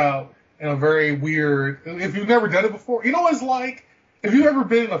stress out in a very weird, if you've never done it before. You know what it's like? If you've ever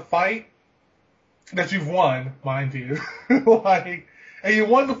been in a fight that you've won, mind you, like, and you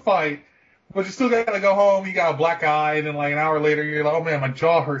won the fight, but you still gotta go home, you got a black eye, and then like an hour later you're like, oh man, my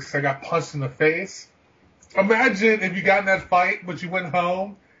jaw hurts 'cause I got punched in the face. Imagine if you got in that fight, but you went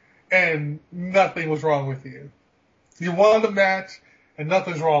home and nothing was wrong with you. You won the match and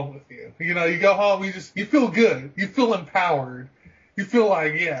nothing's wrong with you. You know, you go home, you feel good. You feel empowered. You feel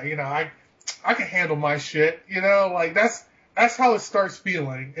like, yeah, you know, I can handle my shit. You know, like that's how it starts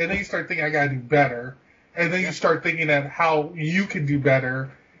feeling. And then you start thinking, I gotta do better. And then you start thinking at how you can do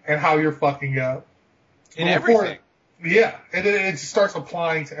better and how you're fucking up. In everything. Yeah. And then it just starts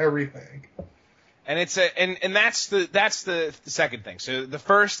applying to everything. And it's and that's the second thing. So the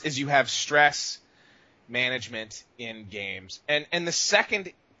first is you have stress management in games. And the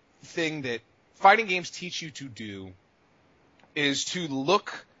second thing that fighting games teach you to do is to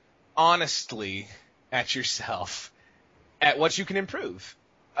look honestly at yourself, at what you can improve.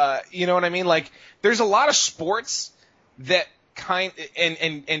 You know what I mean? Like, there's a lot of sports that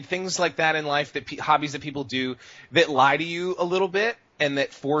and things like that in life, that hobbies that people do, that lie to you a little bit and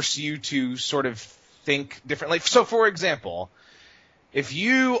that force you to sort of think differently. So, for example, if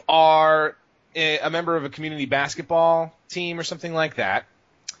you are a member of a community basketball team or something like that,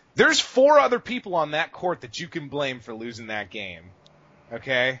 there's 4 other people on that court that you can blame for losing that game.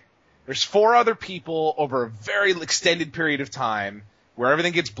 Okay? There's 4 other people over a very extended period of time where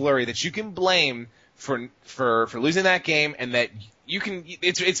everything gets blurry that you can blame for losing that game, and that you can.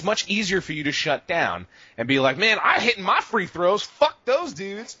 It's much easier for you to shut down and be like, man, I hitting my free throws. Fuck those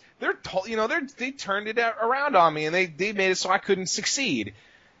dudes. They turned it around on me, and they made it so I couldn't succeed.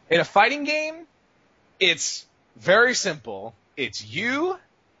 In a fighting game, it's very simple. It's you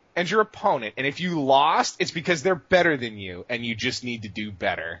and your opponent, and if you lost, it's because they're better than you, and you just need to do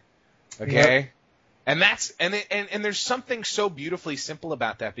better. Okay? Yep. And there's something so beautifully simple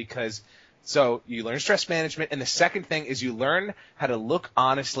about that, because so you learn stress management, and the second thing is you learn how to look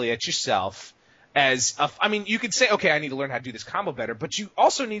honestly at yourself you could say, okay, I need to learn how to do this combo better, but you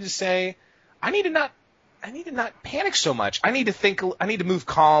also need to say, I need to not not panic so much. I need to move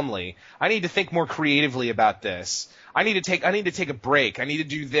calmly. I need to think more creatively about this. I need to take a break. I need to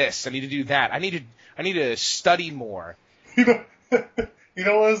do this. I need to do that. I need to study more. You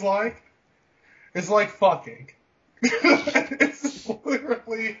know what it's like? It's like fucking. It's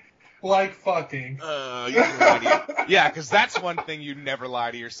literally like fucking. Yeah, because that's one thing you never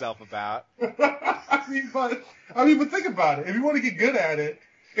lie to yourself about. I mean, but think about it. If you want to get good at it,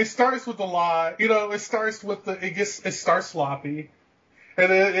 it starts with the lie. It starts with it starts sloppy,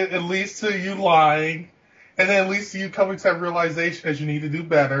 and then it leads to you lying, and then it leads to you coming to that realization that you need to do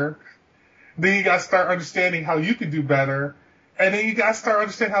better. Then you got to start understanding how you can do better, and then you got to start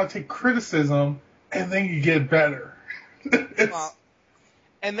understanding how to take criticism, and then you get better.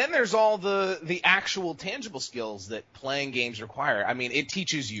 And then there's all the actual tangible skills that playing games require. I mean, it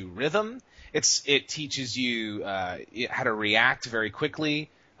teaches you rhythm. It teaches you how to react very quickly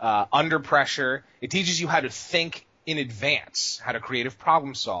under pressure. It teaches you how to think in advance, how to creative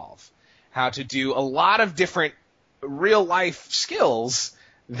problem solve, how to do a lot of different real life skills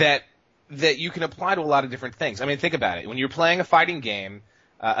that you can apply to a lot of different things. I mean, think about it. When you're playing a fighting game,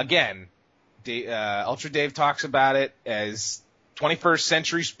 again, Ultra Dave talks about it as 21st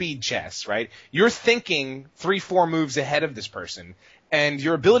century speed chess, right? You're thinking 3-4 moves ahead of this person, and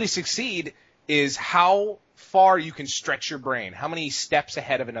your ability to succeed is how far you can stretch your brain, how many steps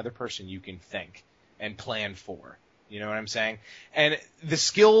ahead of another person you can think and plan for. You know what I'm saying? And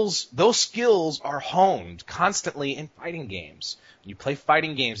those skills are honed constantly in fighting games. When you play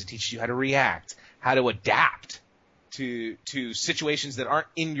fighting games, it teaches you how to react, how to adapt to situations that aren't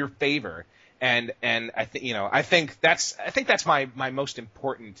in your favor. And I think that's my most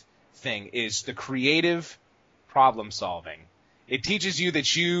important thing is the creative problem solving. It teaches you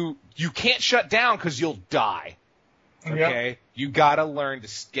that you can't shut down because you'll die. Okay, yep. You gotta learn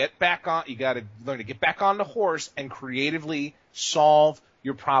to get back on. You gotta learn to get back on the horse and creatively solve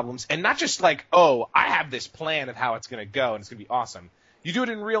your problems, and not just like, oh, I have this plan of how it's gonna go and it's gonna be awesome. You do it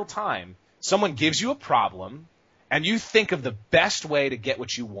in real time. Someone gives you a problem, and you think of the best way to get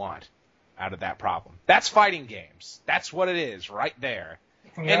what you want out of that problem. That's fighting games. That's what it is right there.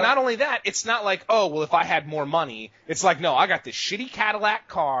 Yep. And not only that, it's not like, oh, well, if I had more money, it's like, no, I got this shitty Cadillac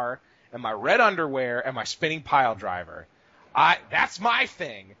car and my red underwear and my spinning pile driver. That's my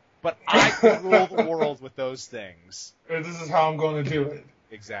thing, but I can rule the world with those things. This is how I'm going to do it.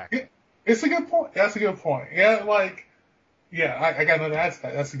 Exactly. It's a good point. That's a good point. Yeah, I got nothing to add to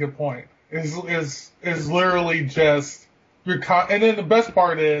that. That's a good point. It's literally just and then the best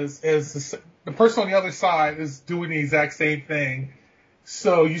part is the person on the other side is doing the exact same thing.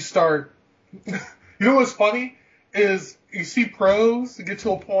 So you start. You know what's funny is you see pros get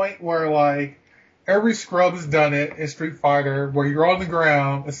to a point where like every scrub has done it in Street Fighter, where you're on the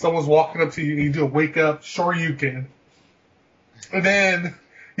ground and someone's walking up to you and you do a wake up Shoryuken, and then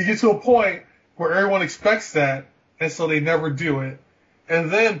you get to a point where everyone expects that, and so they never do it.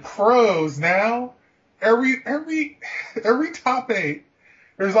 And then pros now, every top 8,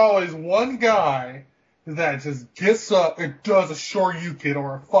 there's always one guy that just gets up and does a Shoryuken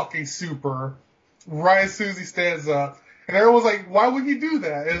or a fucking super right as soon as he stands up. And everyone's like, why would you do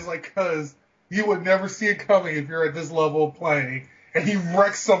that? And it's like, because you would never see it coming if you're at this level of playing. And he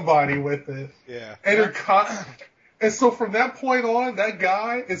wrecks somebody with it. Yeah. And and so from that point on, that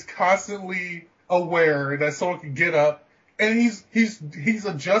guy is constantly aware that someone can get up, and he's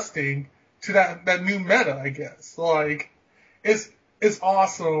adjusting to that new meta, I guess. Like, it's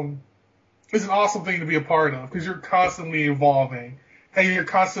awesome. It's an awesome thing to be a part of because you're constantly evolving, and you're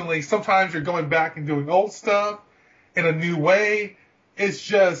constantly. Sometimes you're going back and doing old stuff in a new way. It's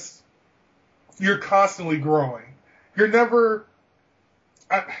just you're constantly growing. You're never.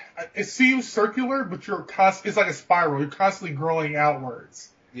 It seems circular, but it's like a spiral. You're constantly growing outwards.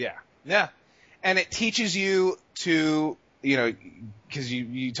 Yeah, yeah, and it teaches you to, because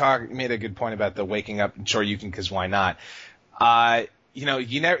you made a good point about the waking up and Shoryuken, because why not?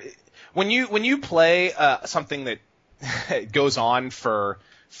 You never when you play something that goes on for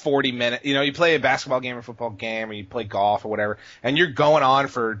 40 minutes, you play a basketball game or football game, or you play golf or whatever, and you're going on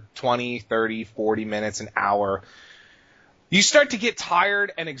for 20, 30, 40 minutes, an hour. You start to get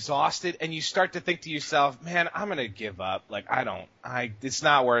tired and exhausted, and you start to think to yourself, man, I'm going to give up. Like, it's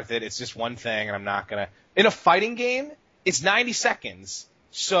not worth it. It's just one thing, and I'm not going to. In a fighting game, it's 90 seconds.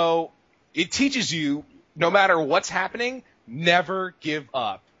 So it teaches you, no matter what's happening, never give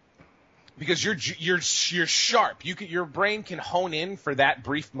up. Because you're sharp. Your brain can hone in for that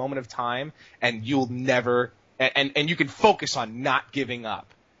brief moment of time, and you'll never, and you can focus on not giving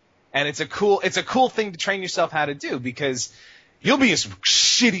up. And it's a cool thing to train yourself how to do, because you'll be as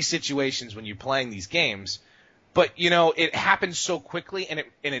shitty situations when you're playing these games. But, you know, it happens so quickly, and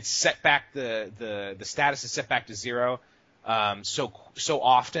it's set back, the status is set back to 0 so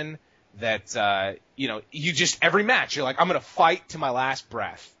often that, you know, you just, every match, you're like, I'm going to fight to my last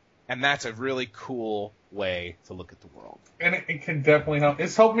breath. And that's a really cool way to look at the world. And it can definitely help.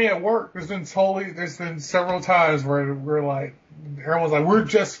 It's helped me at work. There's been several times where we're like, everyone's like, we're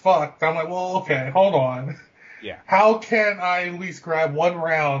just fucked. I'm like, well, okay, hold on. Yeah. How can I at least grab one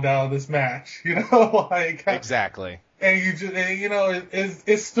round out of this match? You know, like exactly. And you just, and, you know,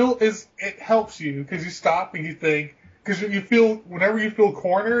 it helps you because you stop and you think, because you feel, whenever you feel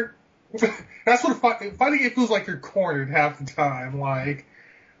cornered, that's what fighting it feels like you're cornered half the time. Like,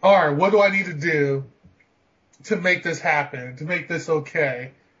 all right, what do I need to do to make this happen, to make this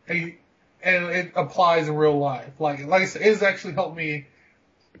okay? And it applies in real life. Like I said, it's actually helped me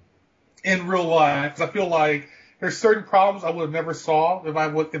in real life, because I feel like there's certain problems I would have never solved if I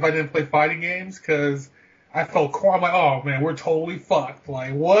didn't play fighting games, because I felt I'm like, oh man, we're totally fucked,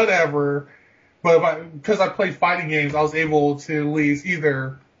 like whatever. But because I played fighting games, I was able to at least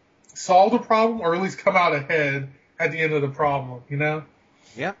either solve the problem or at least come out ahead at the end of the problem, you know?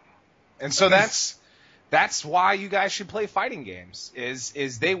 Yeah. And so that's why you guys should play fighting games,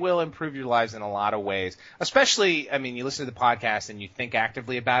 is they will improve your lives in a lot of ways. Especially, I mean, you listen to the podcast and you think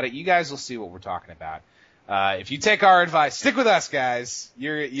actively about it, you guys will see what we're talking about. If you take our advice, stick with us, guys.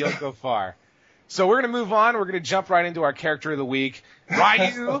 You'll go far. So we're going to move on. We're going to jump right into our character of the week,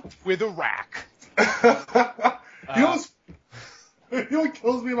 Ryu with a rack. You know what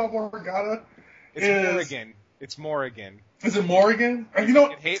kills me about Morgana? It's Morrigan. Is it Morrigan? You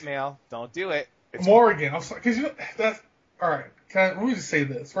know, hate mail. Don't do it. It's Morrigan. I'm sorry, because you know that's all right. Let me just say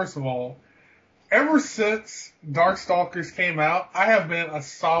this. First of all, ever since Darkstalkers came out, I have been a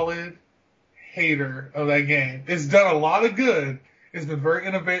solid hater of that game. It's done a lot of good. It's been very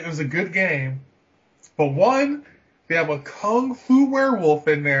innovative. It was a good game. But one, they have a kung fu werewolf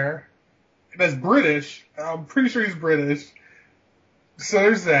in there that's British. I'm pretty sure he's British. So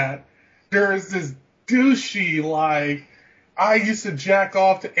there's that. There's this douchey, like, I used to jack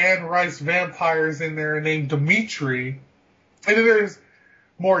off to Anne Rice vampires in there named Dimitri. And then there's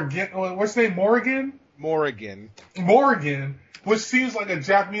Morgan. What's his name? Morrigan? Morrigan, which seems like a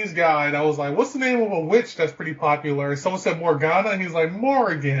Japanese guy. And I was like, what's the name of a witch that's pretty popular? And someone said Morgana, and he's like,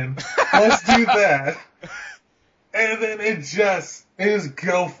 Morrigan. Let's do that. And then it just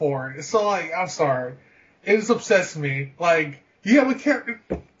go for it. So, like, I'm sorry. It just upsets me. Like, you have a character.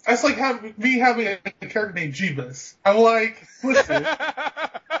 That's like me having a character named Jeebus. I'm like, listen,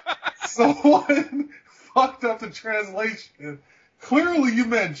 someone fucked up the translation. Clearly you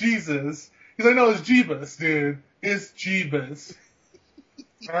meant Jesus. He's like, no, it's Jeebus, dude. It's Jeebus.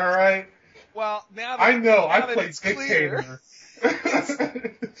 Alright? Well, now that I know, I that played it's clear,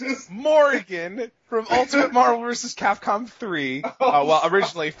 just Morrigan from Ultimate Marvel vs. Capcom 3. Well,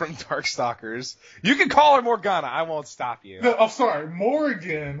 originally from Darkstalkers. You can call her Morgana. I won't stop you. No, I'm sorry.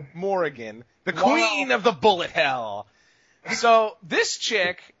 Morrigan, the queen of the bullet hell. So this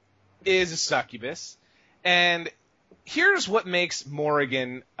chick is a succubus, and here's what makes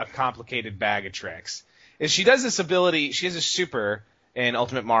Morrigan a complicated bag of tricks. Is she does this ability, she has a super in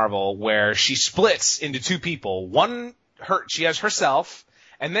Ultimate Marvel where she splits into two people. She has herself,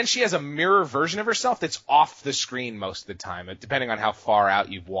 and then she has a mirror version of herself that's off the screen most of the time, depending on how far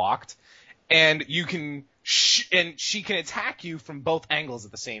out you've walked. And you can, and she can attack you from both angles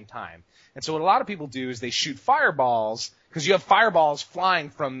at the same time. And so what a lot of people do is they shoot fireballs, because you have fireballs flying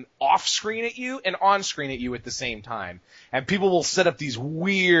from off screen at you and on screen at you at the same time. And people will set up these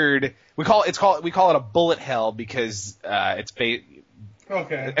weird, we call it a bullet hell because okay.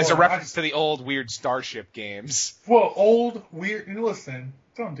 As a reference to the old weird Starship games. Well, old, weird, listen,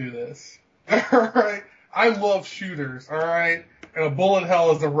 don't do this. Alright? I love shooters, alright? And a bullet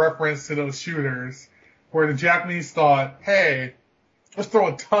hell is a reference to those shooters where the Japanese thought, hey, let's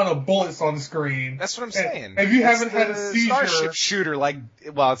throw a ton of bullets on the screen. That's what I'm saying. If you haven't had a seizure, Starship shooter, I'm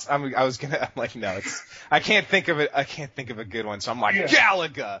I can't think of a good one, so I'm like, yeah.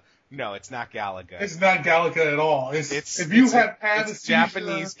 Galaga. No, it's not Galaga. It's not Galaga at all. If you have had a seizure,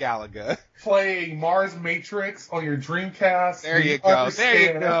 Japanese Galaga. Playing Mars Matrix on your Dreamcast. There you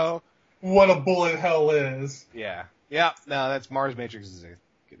go. What a bullet hell is. Yeah. Yeah. No, that's Mars Matrix is a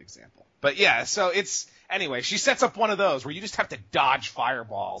good example. But yeah, so anyway, she sets up one of those where you just have to dodge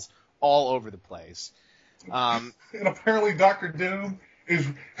fireballs all over the place. And apparently Dr. Doom is,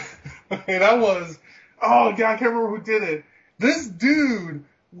 and oh God, I can't remember who did it. This dude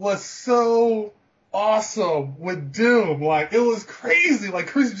was so awesome with Doom. Like, it was crazy. Like,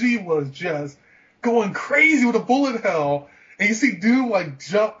 Chris G was just going crazy with a bullet hell. and you see Doom like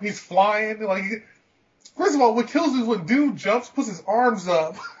jump. He's flying. First of all, what kills is when Doom jumps, puts his arms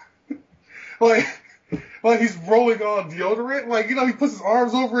up, like he's rolling on deodorant. He puts his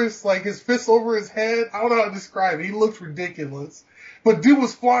arms over his fists over his head. I don't know how to describe it. He looks ridiculous. But Doom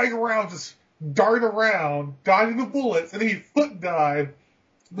was flying around, just darting around, dodging the bullets, and then he foot dived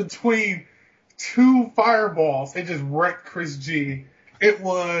between two fireballs and just wrecked Chris G. It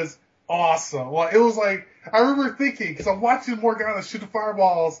was awesome. It was I remember thinking, because I'm watching Morgana shoot the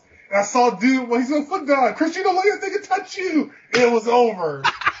fireballs, and I saw Doom, he's going to foot dive. Chris G, don't let that thing touch you. And it was over.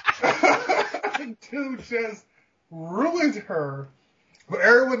 Dude just ruined her. But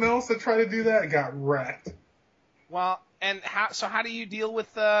everyone else that tried to do that got wrecked. Well, and how do you deal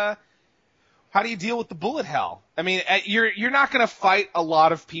with the bullet hell? I mean, you're not going to fight a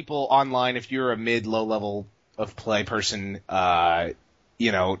lot of people online if you're a low level of play person, that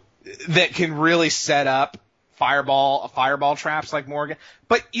can really set up fireball traps like Morgan.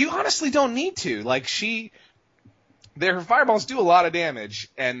 But you honestly don't need to. Her fireballs do a lot of damage,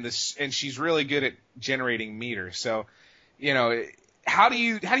 and she's really good at generating meter. So, how do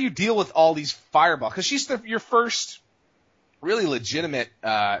you deal with all these fireballs? Because she's your first really legitimate.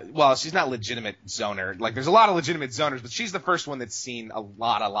 She's not legitimate zoner. There's a lot of legitimate zoners, but she's the first one that's seen a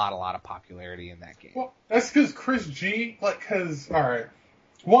lot of popularity in that game. Well, that's because Chris G. All right,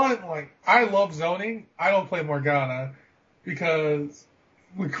 one, I love zoning. I don't play Morgana because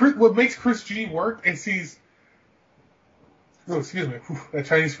what makes Chris G work is he's. Oh, excuse me. That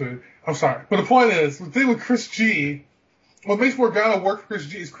Chinese food. I'm sorry. But the point is, the thing with Chris G, what makes Morgana work for Chris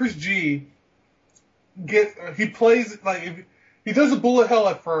G is Chris G he plays, if he does a bullet hell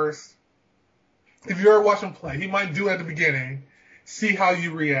at first. If you ever watch him play, he might do it at the beginning, see how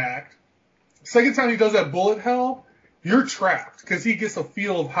you react. Second time he does that bullet hell, you're trapped because he gets a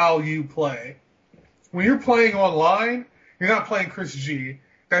feel of how you play. When you're playing online, you're not playing Chris G.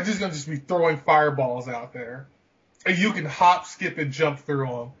 That's just going to be throwing fireballs out there. And you can hop, skip, and jump through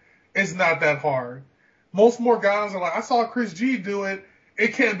them. It's not that hard. Most Morganas are I saw Chris G do it.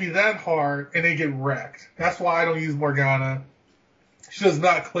 It can't be that hard, and they get wrecked. That's why I don't use Morgana. She does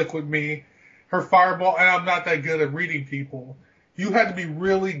not click with me. Her fireball, and I'm not that good at reading people. You had to be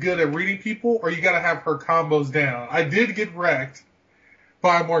really good at reading people, or you got to have her combos down. I did get wrecked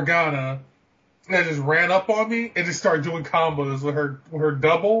by Morgana that just ran up on me and just started doing combos with her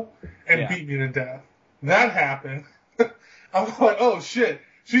double and beat me to death. That happened. I'm like, oh shit,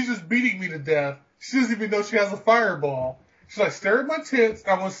 she's just beating me to death. She doesn't even know she has a fireball. She's stare at my tits,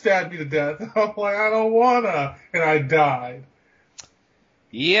 I'm going to stab me to death. I'm like, I don't wanna. And I died.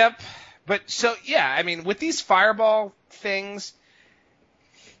 Yep. But so, yeah, I mean, with these fireball things,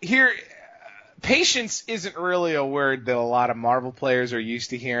 here, patience isn't really a word that a lot of Marvel players are used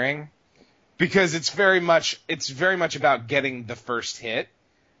to hearing. Because it's very much about getting the first hit.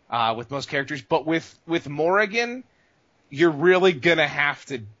 With most characters, but with Morrigan, you're really gonna have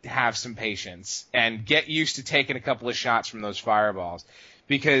to have some patience and get used to taking a couple of shots from those fireballs,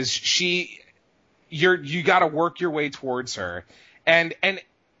 because you gotta work your way towards her, and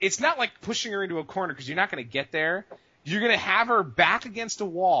it's not like pushing her into a corner because you're not gonna get there. You're gonna have her back against a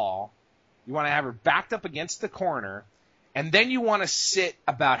wall. You want to have her backed up against the corner, and then you want to sit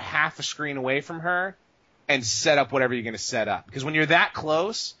about half a screen away from her and set up whatever you're gonna set up, because when you're that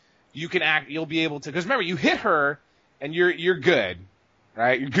close, you'll be able to, because remember, you hit her and you're good,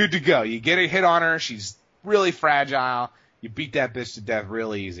 right? You're good to go. You get a hit on her. She's really fragile. You beat that bitch to death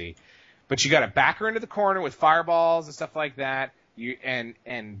real easy. But you got to back her into the corner with fireballs and stuff like that.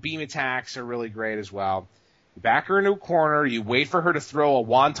 And beam attacks are really great as well. You back her into a corner. You wait for her to throw a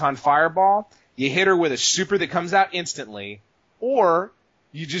wonton fireball. You hit her with a super that comes out instantly, or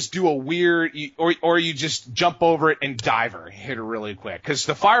you just do a weird, or you just jump over it and dive her, hit her really quick. Because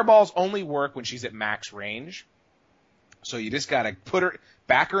the fireballs only work when she's at max range. So you just gotta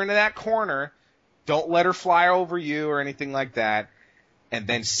back her into that corner. Don't let her fly over you or anything like that. And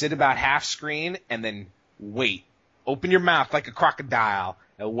then sit about half screen and then wait. Open your mouth like a crocodile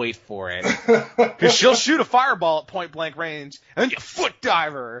and wait for it. Because she'll shoot a fireball at point blank range, and then you foot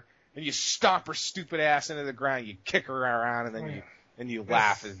dive her, and you stomp her stupid ass into the ground. You kick her around, and then you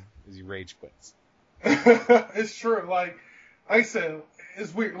laugh as you rage quits. It's true. Like I said,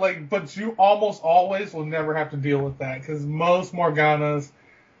 it's weird. But you almost always will never have to deal with that, because most Morganas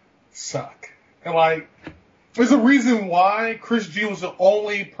suck. And there's a reason why Chris G was the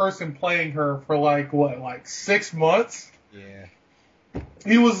only person playing her for 6 months? Yeah.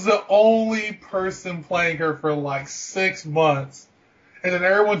 He was the only person playing her for 6 months. And then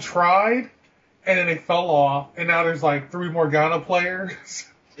everyone tried, and then they fell off, and now there's 3 Morgana players.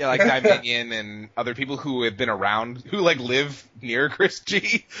 Yeah, like Dominion and other people who have been around, who like live near Chris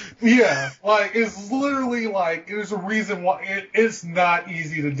G. Yeah, like it's literally like there's a reason why it's not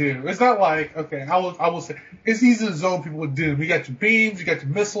easy to do. It's not like okay, I will say it's easy to zone people with Doom. You got your beams, you got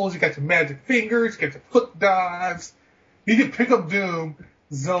your missiles, you got your magic fingers, you got your foot dives. You can pick up Doom,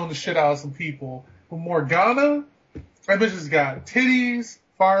 zone the shit out of some people. But Morgana, that bitch has got titties,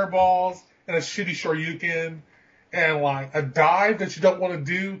 fireballs, and a shitty Shoryuken. And like a dive that you don't want to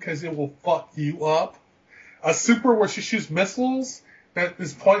do because it will fuck you up. A super where she shoots missiles that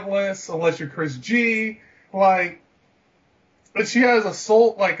is pointless unless you're Chris G. Like, and she has a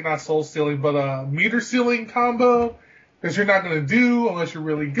soul, like not soul stealing, but a meter stealing combo that you're not going to do unless you're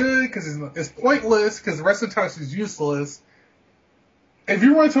really good because it's pointless because the rest of the time she's useless. If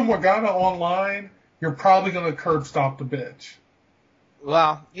you run into Morgana online, you're probably going to curb stomp the bitch.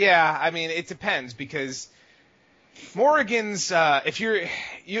 Well, yeah, I mean, it depends because Morrigan's, if you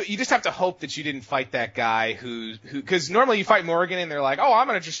just have to hope that you didn't fight that guy because normally you fight Morrigan and they're like, oh, I'm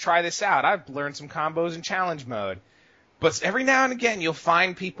going to just try this out. I've learned some combos in challenge mode. But every now and again you'll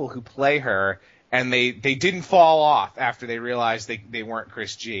find people who play her and they didn't fall off after they realized they weren't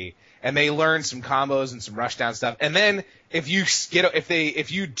Chris G. And they learned some combos and some rushdown stuff. And then if you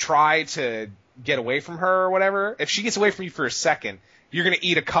try to get away from her or whatever, if she gets away from you for a second, you're going to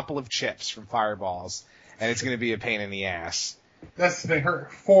eat a couple of chips from fireballs. And it's going to be a pain in the ass. That's the thing. Her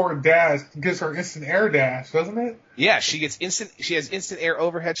forward dash gives her instant air dash, doesn't it? Yeah, she has instant air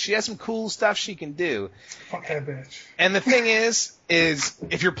overhead. She has some cool stuff she can do. Fuck that bitch. And the thing is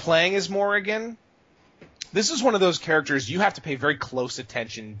if you're playing as Morrigan, this is one of those characters you have to pay very close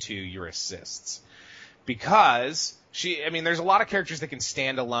attention to your assists. Because there's a lot of characters that can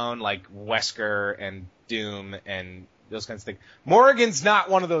stand alone, like Wesker and Doom and those kinds of things. Morrigan's not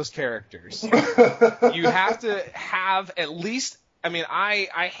one of those characters. You have to have at least.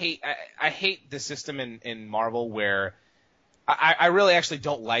 I hate the system in Marvel where I really actually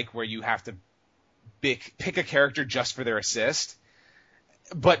don't like where you have to pick a character just for their assist.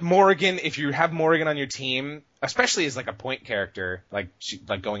 But Morrigan, if you have Morrigan on your team, especially as like a point character, like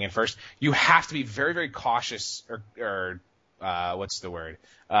going in first, you have to be very, very cautious or what's the word?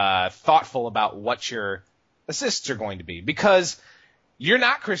 Thoughtful about what your assists are going to be because you're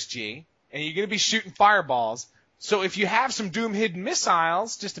not Chris G and you're going to be shooting fireballs. So if you have some Doom hidden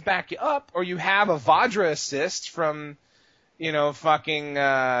missiles just to back you up, or you have a Vajra assist from, fucking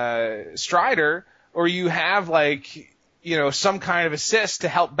Strider, or you have some kind of assist to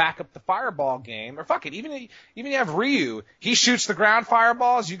help back up the fireball game, or fuck it, even you have Ryu, he shoots the ground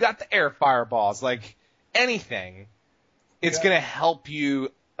fireballs, you got the air fireballs, like anything, it's going to help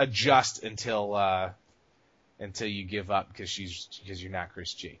you adjust until you give up because you're not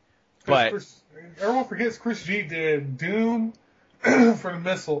Chris G. But everyone forgets Chris G did Doom for the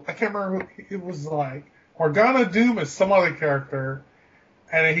missile. I can't remember who it was like. Morgana, Doom, is some other character,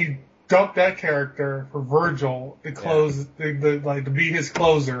 and then he dumped that character for Virgil to close, to be his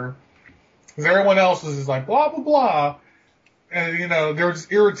closer. Because everyone else was just like blah blah blah, and they were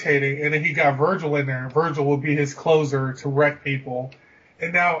just irritating. And then he got Virgil in there, and Virgil will be his closer to wreck people.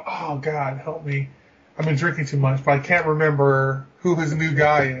 And now, oh God, help me. I've been drinking too much, but I can't remember who his new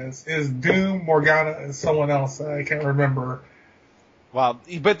guy is. Is Doom, Morgana, and someone else? I can't remember. Well,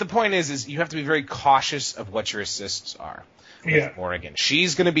 but the point is you have to be very cautious of what your assists are. Yeah. Morrigan.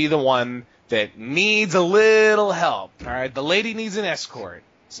 She's going to be the one that needs a little help. All right, the lady needs an escort,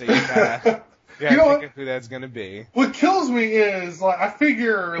 so you gotta think of who that's going to be. What kills me is I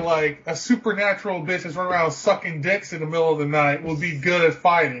figure a supernatural bitch that's running around sucking dicks in the middle of the night will be good at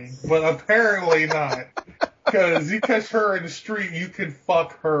fighting, but apparently not. Because you catch her in the street, you can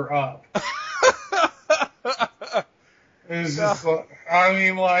fuck her up. It's just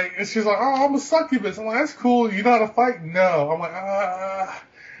it's just like, oh, I'm a succubus. I'm like, that's cool. You know how to fight? No. I'm like,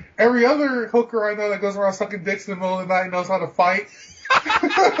 every other hooker I know that goes around sucking dicks in the middle of the night knows how to fight.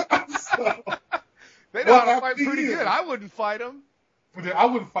 They know how to fight pretty good. I wouldn't fight them. I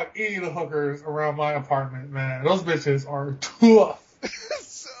wouldn't fight any of the hookers around my apartment, man. Those bitches are tough.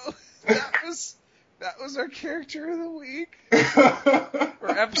 So that was our character of the week for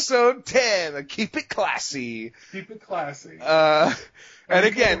episode 10. Keep it classy. Keep it classy. And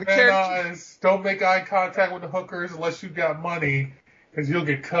again, don't make eye contact with the hookers unless you got money, because you'll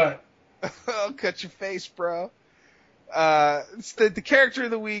get cut. I'll cut your face, bro. The character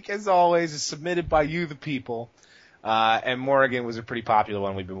of the week, as always, is submitted by you, the people. And Morrigan was a pretty popular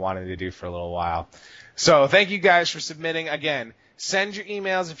one we've been wanting to do for a little while. So thank you guys for submitting. Again, send your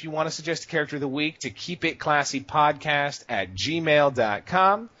emails if you want to suggest a character of the week to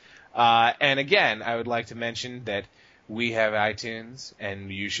keepitclassypodcast@gmail.com. And again, I would like to mention that we have iTunes,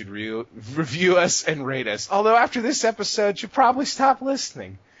 and you should review us and rate us. Although after this episode, you probably stop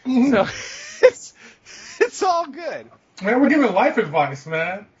listening. So it's all good. Man, we're giving life advice,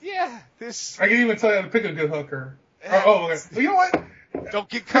 man. Yeah, I can even tell you how to pick a good hooker. Okay. You know what? Don't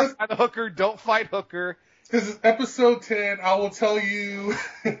get cut by the hooker. Don't fight hooker. This is episode 10. I will tell you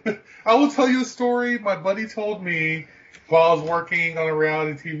a story my buddy told me while I was working on a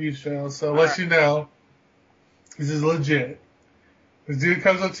reality TV show. So let you know, this is legit. This dude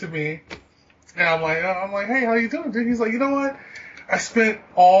comes up to me, and I'm like, hey, how you doing, dude? He's like, you know what? I spent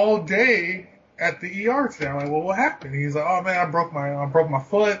all day at the ER today. I'm like, well, what happened? He's like, oh man, I broke my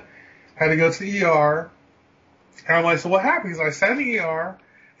foot. Had to go to the ER. And I'm like, so what happened? He's like, I sat in the ER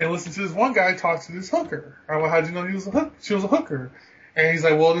and listened to this one guy talk to this hooker. I'm like, how'd you know she was a hooker? And he's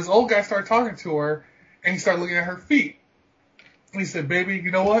like, well, this old guy started talking to her, and he started looking at her feet. And he said, baby, you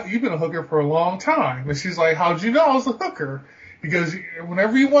know what? You've been a hooker for a long time. And she's like, how'd you know I was a hooker? Because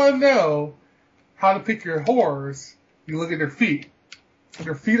whenever you want to know how to pick your whores, you look at their feet. If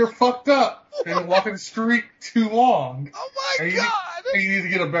their feet are fucked up, they've been walking the street too long. Oh my God! And you need to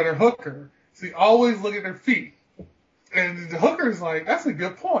get a better hooker. So you always look at their feet. And the hooker's like, that's a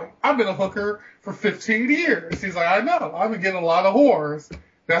good point. I've been a hooker for 15 years. He's like, I know. I've been getting a lot of whores.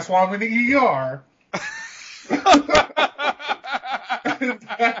 That's why I'm in the ER. And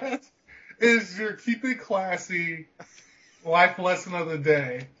that is your keep it classy life lesson of the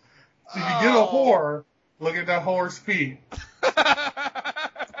day. So if you get a whore, look at that whore's feet.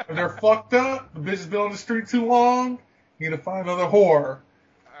 If they're fucked up, the bitch has been on the street too long, you need to find another whore.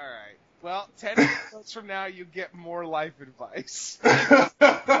 Alright. Well, 10 episodes from now, you get more life advice.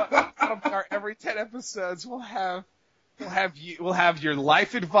 Every 10 episodes, we'll have your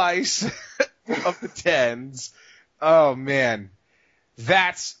life advice of the 10s. Oh, man.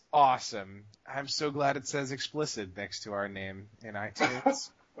 That's awesome. I'm so glad it says explicit next to our name in iTunes.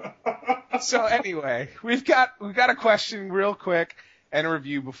 So anyway, we've got a question real quick and a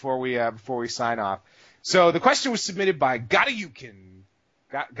review before we sign off. So the question was submitted by Gatayukin.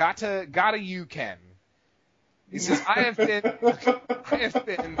 Gatayukin. He says, I have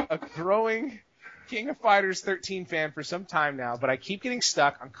been a growing King of Fighters 13 fan for some time now, but I keep getting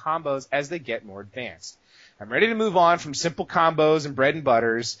stuck on combos as they get more advanced. I'm ready to move on from simple combos and bread and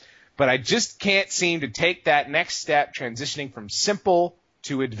butters, but I just can't seem to take that next step transitioning from simple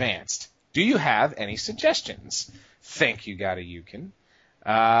to advanced. Do you have any suggestions? Thank you, Gatayukin.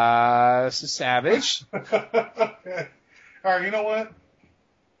 This is Savage. Okay. All right, you know what? I'm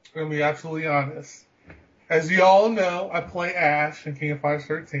going to be absolutely honest. As you all know, I play Ash in King of Fighters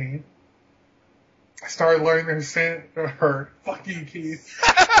 13. I started learning fuck you, Keith.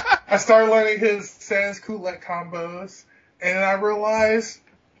 I started learning his Sans Coulette combos, and I realized,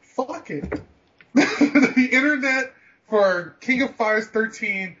 fuck it. The internet for King of Fighters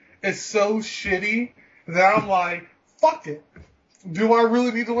 13 is so shitty that I'm like, fuck it. Do I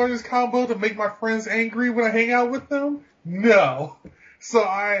really need to learn this combo to make my friends angry when I hang out with them? No. So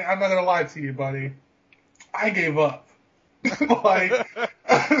I'm not gonna lie to you, buddy. I gave up.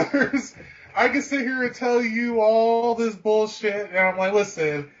 I can sit here and tell you all this bullshit, and I'm like,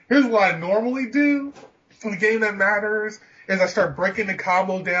 listen, here's what I normally do. The game that matters is I start breaking the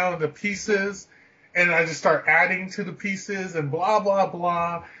combo down into pieces, and I just start adding to the pieces and blah, blah,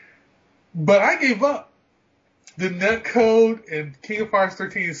 blah. But I gave up. The netcode in King of Fighters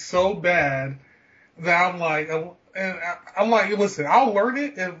 13 is so bad that I'm like, listen, I'll learn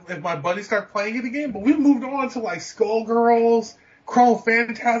it if my buddies start playing it again, but we moved on to like Skullgirls, Chrome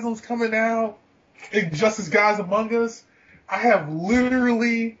Phantasms coming out, Injustice Gods Among Us. I have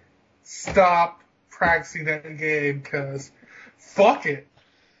literally stopped practicing that game because fuck it.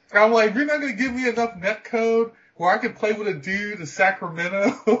 I'm like, you're not going to give me enough netcode where I can play with a dude in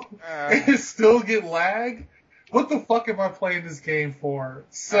Sacramento and still get lag? What the fuck am I playing this game for?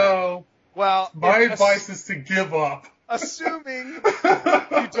 So, my advice is to give up. Assuming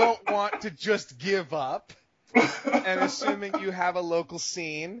you don't want to just give up, and assuming you have a local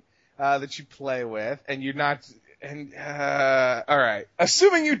scene that you play with, and you're not, all right.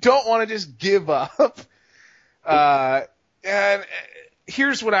 Assuming you don't want to just give up, and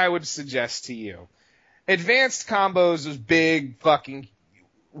here's what I would suggest to you: advanced combos, those big fucking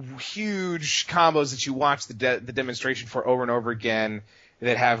huge combos that you watch the demonstration for over and over again,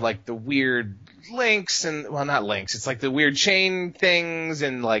 that have like the weird links and, well, not links, it's like the weird chain things,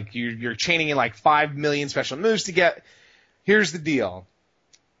 and like you're chaining in like 5 million special moves to get. Here's the deal.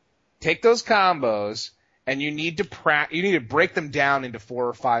 Take those combos and you need to break them down into 4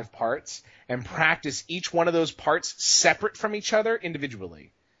 or 5 parts and practice each one of those parts separate from each other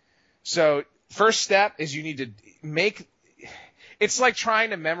individually. So first step is you need to make. It's like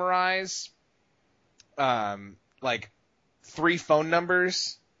trying to memorize, like 3 phone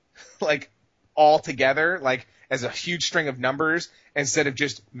numbers, like all together, like as a huge string of numbers, instead of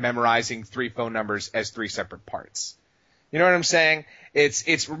just memorizing 3 phone numbers as 3 separate parts. You know what I'm saying?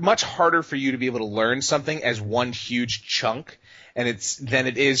 It's much harder for you to be able to learn something as one huge chunk, than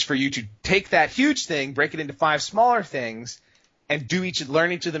it is for you to take that huge thing, break it into 5 smaller things, and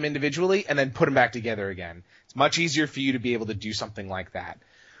learn each of them individually, and then put them back together again. It's much easier for you to be able to do something like that.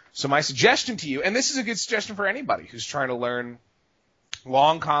 So my suggestion to you, and this is a good suggestion for anybody who's trying to learn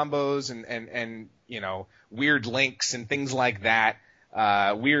long combos and weird links and things like that,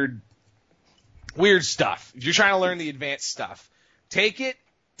 weird stuff. If you're trying to learn the advanced stuff, take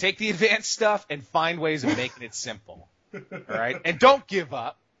the advanced stuff and find ways of making it simple. All right? And don't give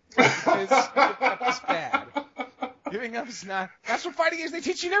up. Because giving up is bad. Giving up is not. That's what fighting games, they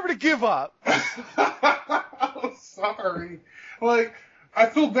teach you never to give up. I'm sorry. Like, I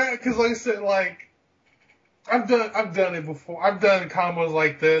feel bad because, like I said, like, I've done it before. I've done combos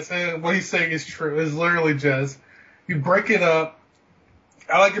like this, and what he's saying is true. It's literally just, you break it up.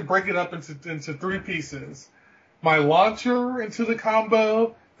 I like to break it up into 3 pieces. My launcher into the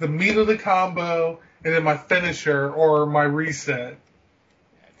combo, the meat of the combo, and then my finisher or my reset.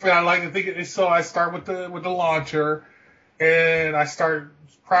 And I like to think it, so I start with the launcher, and I start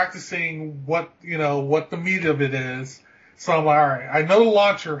practicing what the meat of it is. So I'm like, all right, I know the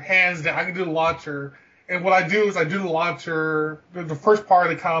launcher hands down. I can do the launcher, and what I do is I do the launcher, the first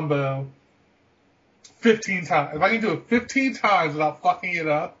part of the combo, 15 times. If I can do it 15 times without fucking it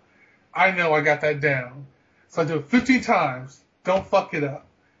up, I know I got that down. So I do it 15 times, don't fuck it up.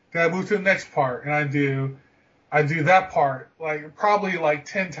 Then I move to the next part, and I do that part, like, probably like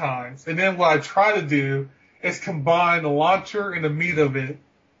 10 times. And then what I try to do is combine the launcher and the meat of it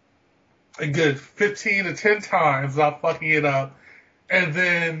a good 15 to 10 times without fucking it up, and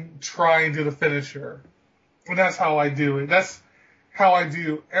then try and do the finisher. And that's how I do it. That's how I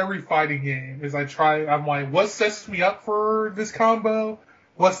do every fighting game, is I'm like, what sets me up for this combo?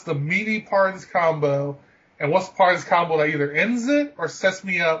 What's the meaty part of this combo? And what's the part of this combo that either ends it or sets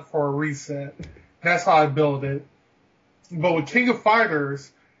me up for a reset? That's how I build it. But with King of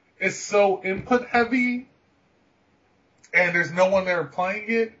Fighters, it's so input heavy, and there's no one there playing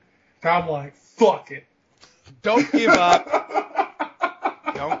it, that I'm like, fuck it. Don't give up.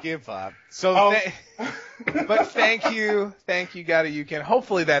 Don't give up. So, but thank you, Garyuken.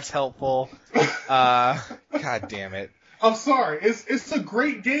 Hopefully that's helpful. God damn it. I'm sorry. It's a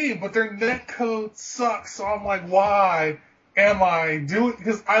great game, but their netcode sucks. So I'm like, why am I doing?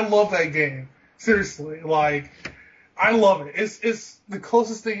 Because I love that game. Seriously, like, I love it. It's the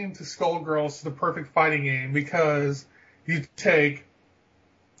closest thing to Skullgirls to the perfect fighting game, because I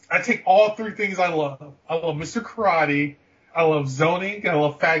take all 3 things I love. I love Mr. Karate, I love zoning, and I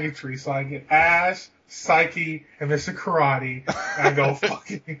love faggotry. So I get Ash, Psyche, and Mr. Karate. And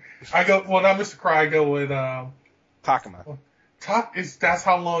I go well, not Mr. Karate, I go with Takuma. That's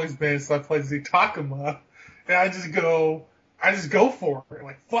how long it's been since I played the Takuma. And I just go for it.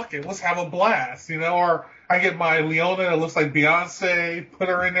 Like, fuck it, let's have a blast, Or I get my Leona that looks like Beyonce, put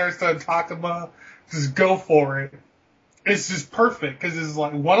her in there instead of Takuma. Just go for it. It's just perfect, because it's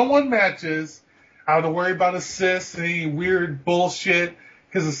like one-on-one matches. I don't have to worry about assists and any weird bullshit,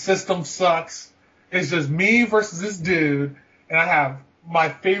 because the system sucks. It's just me versus this dude, and I have my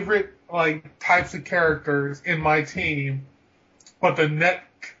favorite, like, types of characters in my team, but the net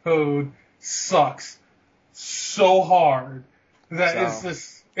code sucks so hard that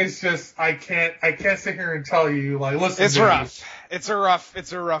it's just I can't sit here and tell you, like, listen. It's rough. It's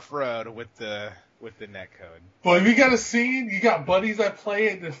a rough road with the netcode. Well, if you got a scene, you got buddies that play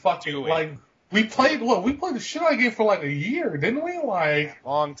it, then fucking, like, we played the shit out of game for like a year, didn't we? Like,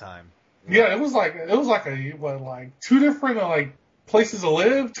 long time. Yeah, it was like 2 different like places to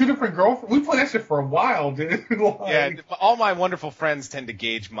live, 2 different girlfriends. We played that shit for a while, dude. Like, yeah, all my wonderful friends tend to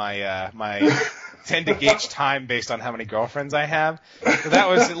gauge gauge time based on how many girlfriends I have. So that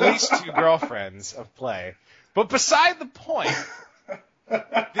was at least 2 girlfriends of play. But beside the point,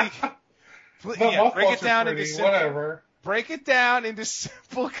 break it down into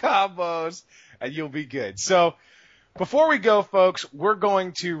simple combos, and you'll be good. So before we go, folks, we're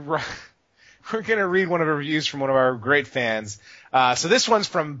going to read one of the reviews from one of our great fans. So this one's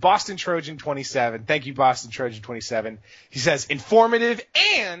from Boston Trojan 27. Thank you, Boston Trojan 27. He says, informative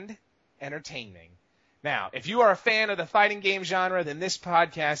and entertaining. Now, if you are a fan of the fighting game genre, then this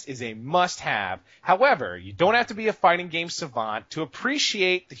podcast is a must-have. However, you don't have to be a fighting game savant to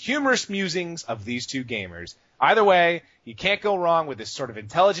appreciate the humorous musings of these 2 gamers. Either way, you can't go wrong with this sort of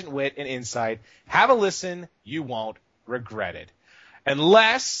intelligent wit and insight. Have a listen. You won't regret it.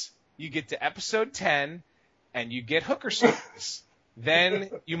 Unless you get to episode 10 and you get hooker stories.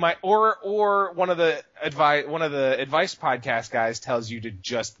 Then you might, or one of the advice podcast guys tells you to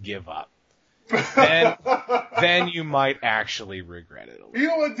just give up. Then you might actually regret it a little. You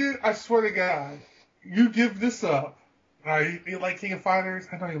know what, dude? I swear to God, you give this up. You like King of Fighters?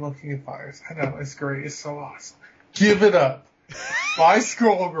 I know you love King of Fighters. I know, it's great. It's so awesome. Give it up. Buy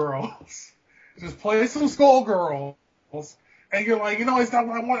Skullgirls. Just play some Skullgirls. And you're like, it's not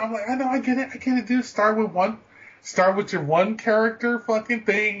what I want. I'm like, I know, I get it, dude. Start with your one character fucking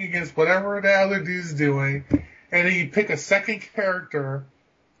thing against whatever the other dude's doing. And then you pick a second character.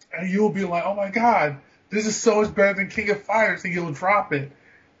 And you'll be like, oh my God, this is so much better than King of Fighters. And you'll drop it.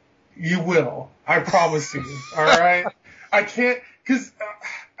 You will. I promise you. All right? I can't, because,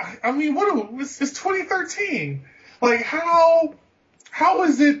 it's 2013. Like, how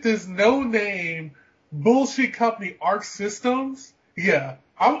is it this no-name bullshit company, Arc Systems? Yeah,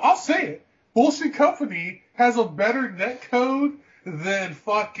 I'll say it. Bullshit company has a better netcode than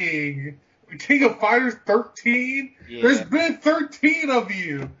fucking King of Fighters 13. Yeah. There's been 13 of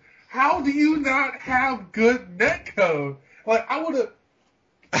you. How do you not have good netcode? Like, I would have.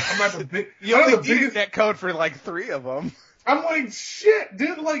 I'm not the big. You only needed netcode for like 3 of them. I'm like, shit,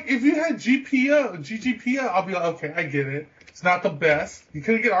 dude. Like, if you had GGPO, I'll be like, okay, I get it. It's not the best. You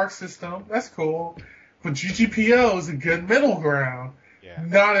couldn't get Arc System. That's cool. But GGPO is a good middle ground. Yeah.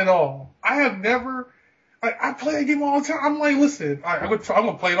 Not at all. I have never. I play a game all the time. I'm like, listen, I'm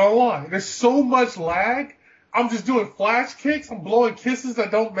gonna play it online. There's so much lag. I'm just doing flash kicks. I'm blowing kisses that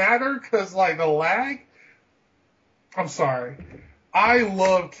don't matter because like the lag. I'm sorry. I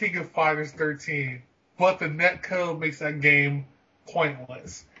love King of Fighters 13, but the netcode makes that game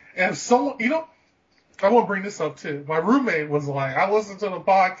pointless. And if someone, I want to bring this up too. My roommate was like, I listened to the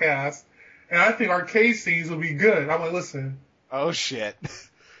podcast, and I think arcade scenes would be good. I'm like, listen. Oh, shit.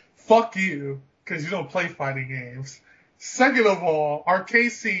 Fuck you, because you don't play fighting games. Second of all,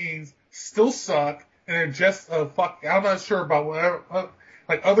 arcade scenes still suck, and they're just I'm not sure about whatever,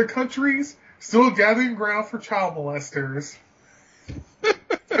 like other countries, still a gathering ground for child molesters.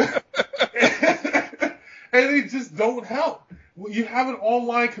 And they just don't help. You have an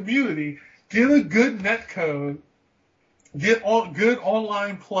online community. Get a good netcode. Get good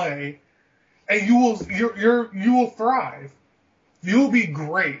online play, and you will thrive. You'll be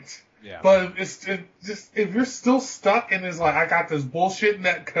great. Yeah. But if you're still stuck and it's like, I got this bullshit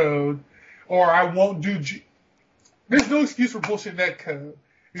netcode, or I won't do there's no excuse for bullshit netcode.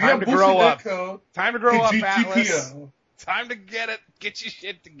 Time to grow up. Time to grow up, GGPO. Atlas. Time to get your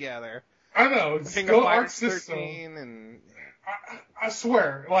shit together. I know. King of Fighters 13 and I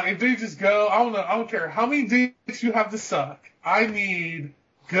swear, like if they just go, I don't care how many dicks you have to suck. I need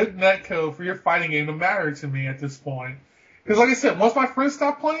good netcode for your fighting game to matter to me at this point. Because like I said, once my friends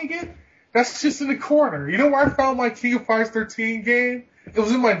stop playing it, that's just in the corner. You know where I found my King of Fighters 13 game? It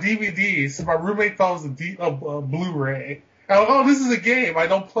was in my DVDs. My roommate thought it was a Blu-ray. Oh, this is a game I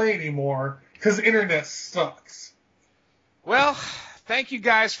don't play anymore because the internet sucks. Well, thank you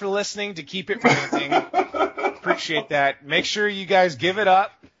guys for listening to Keep It Ranting. Appreciate that. Make sure you guys give it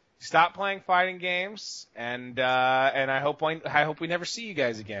up. Stop playing fighting games, and I hope we never see you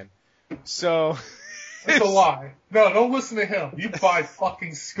guys again. So that's a lie. No, don't listen to him. You buy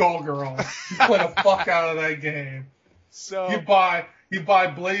fucking Skullgirls. You play the fuck out of that game. So you buy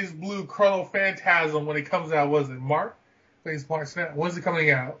Blaze Blue Chrono Phantasm when it comes out. Was it March? When's it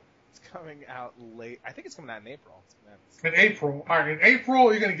coming out? It's coming out late. I think it's coming out in April. In April. All right, in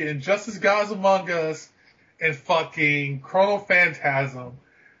April, you're going to get Injustice Gods Among Us and fucking Chrono Phantasm.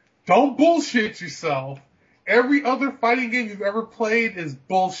 Don't bullshit yourself. Every other fighting game you've ever played is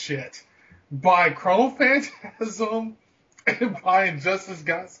bullshit. Buy Chrono Phantasm and buy Injustice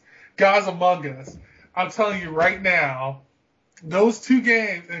Gods Among Us. I'm telling you right now, those 2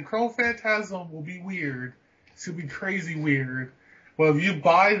 games, and Chrono Phantasm will be weird. It's going to be crazy weird. Well, if you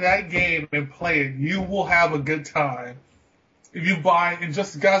buy that game and play it, you will have a good time. If you buy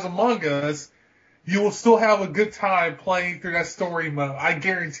Injustice Gods Among Us, you will still have a good time playing through that story mode. I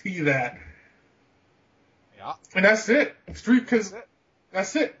guarantee you that. Yeah. And that's it.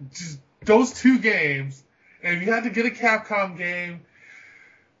 That's it. Just those 2 games. And if you had to get a Capcom game,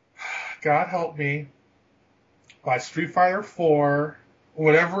 God help me, buy Street Fighter 4,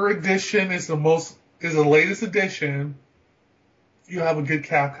 whatever edition is the latest edition, you have a good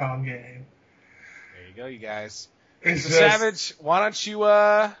Capcom game. There you go, you guys. It's so Savage, why don't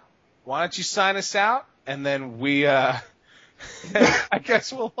you sign us out, and then we I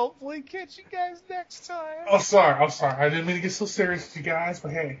guess we'll hopefully catch you guys next time. Oh, sorry. I didn't mean to get so serious with you guys,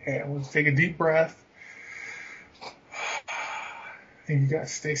 but hey, I want to take a deep breath. And you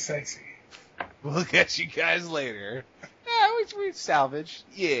guys stay sexy. We'll catch you guys later. Yeah, we salvaged.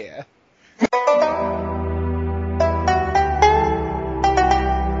 Yeah.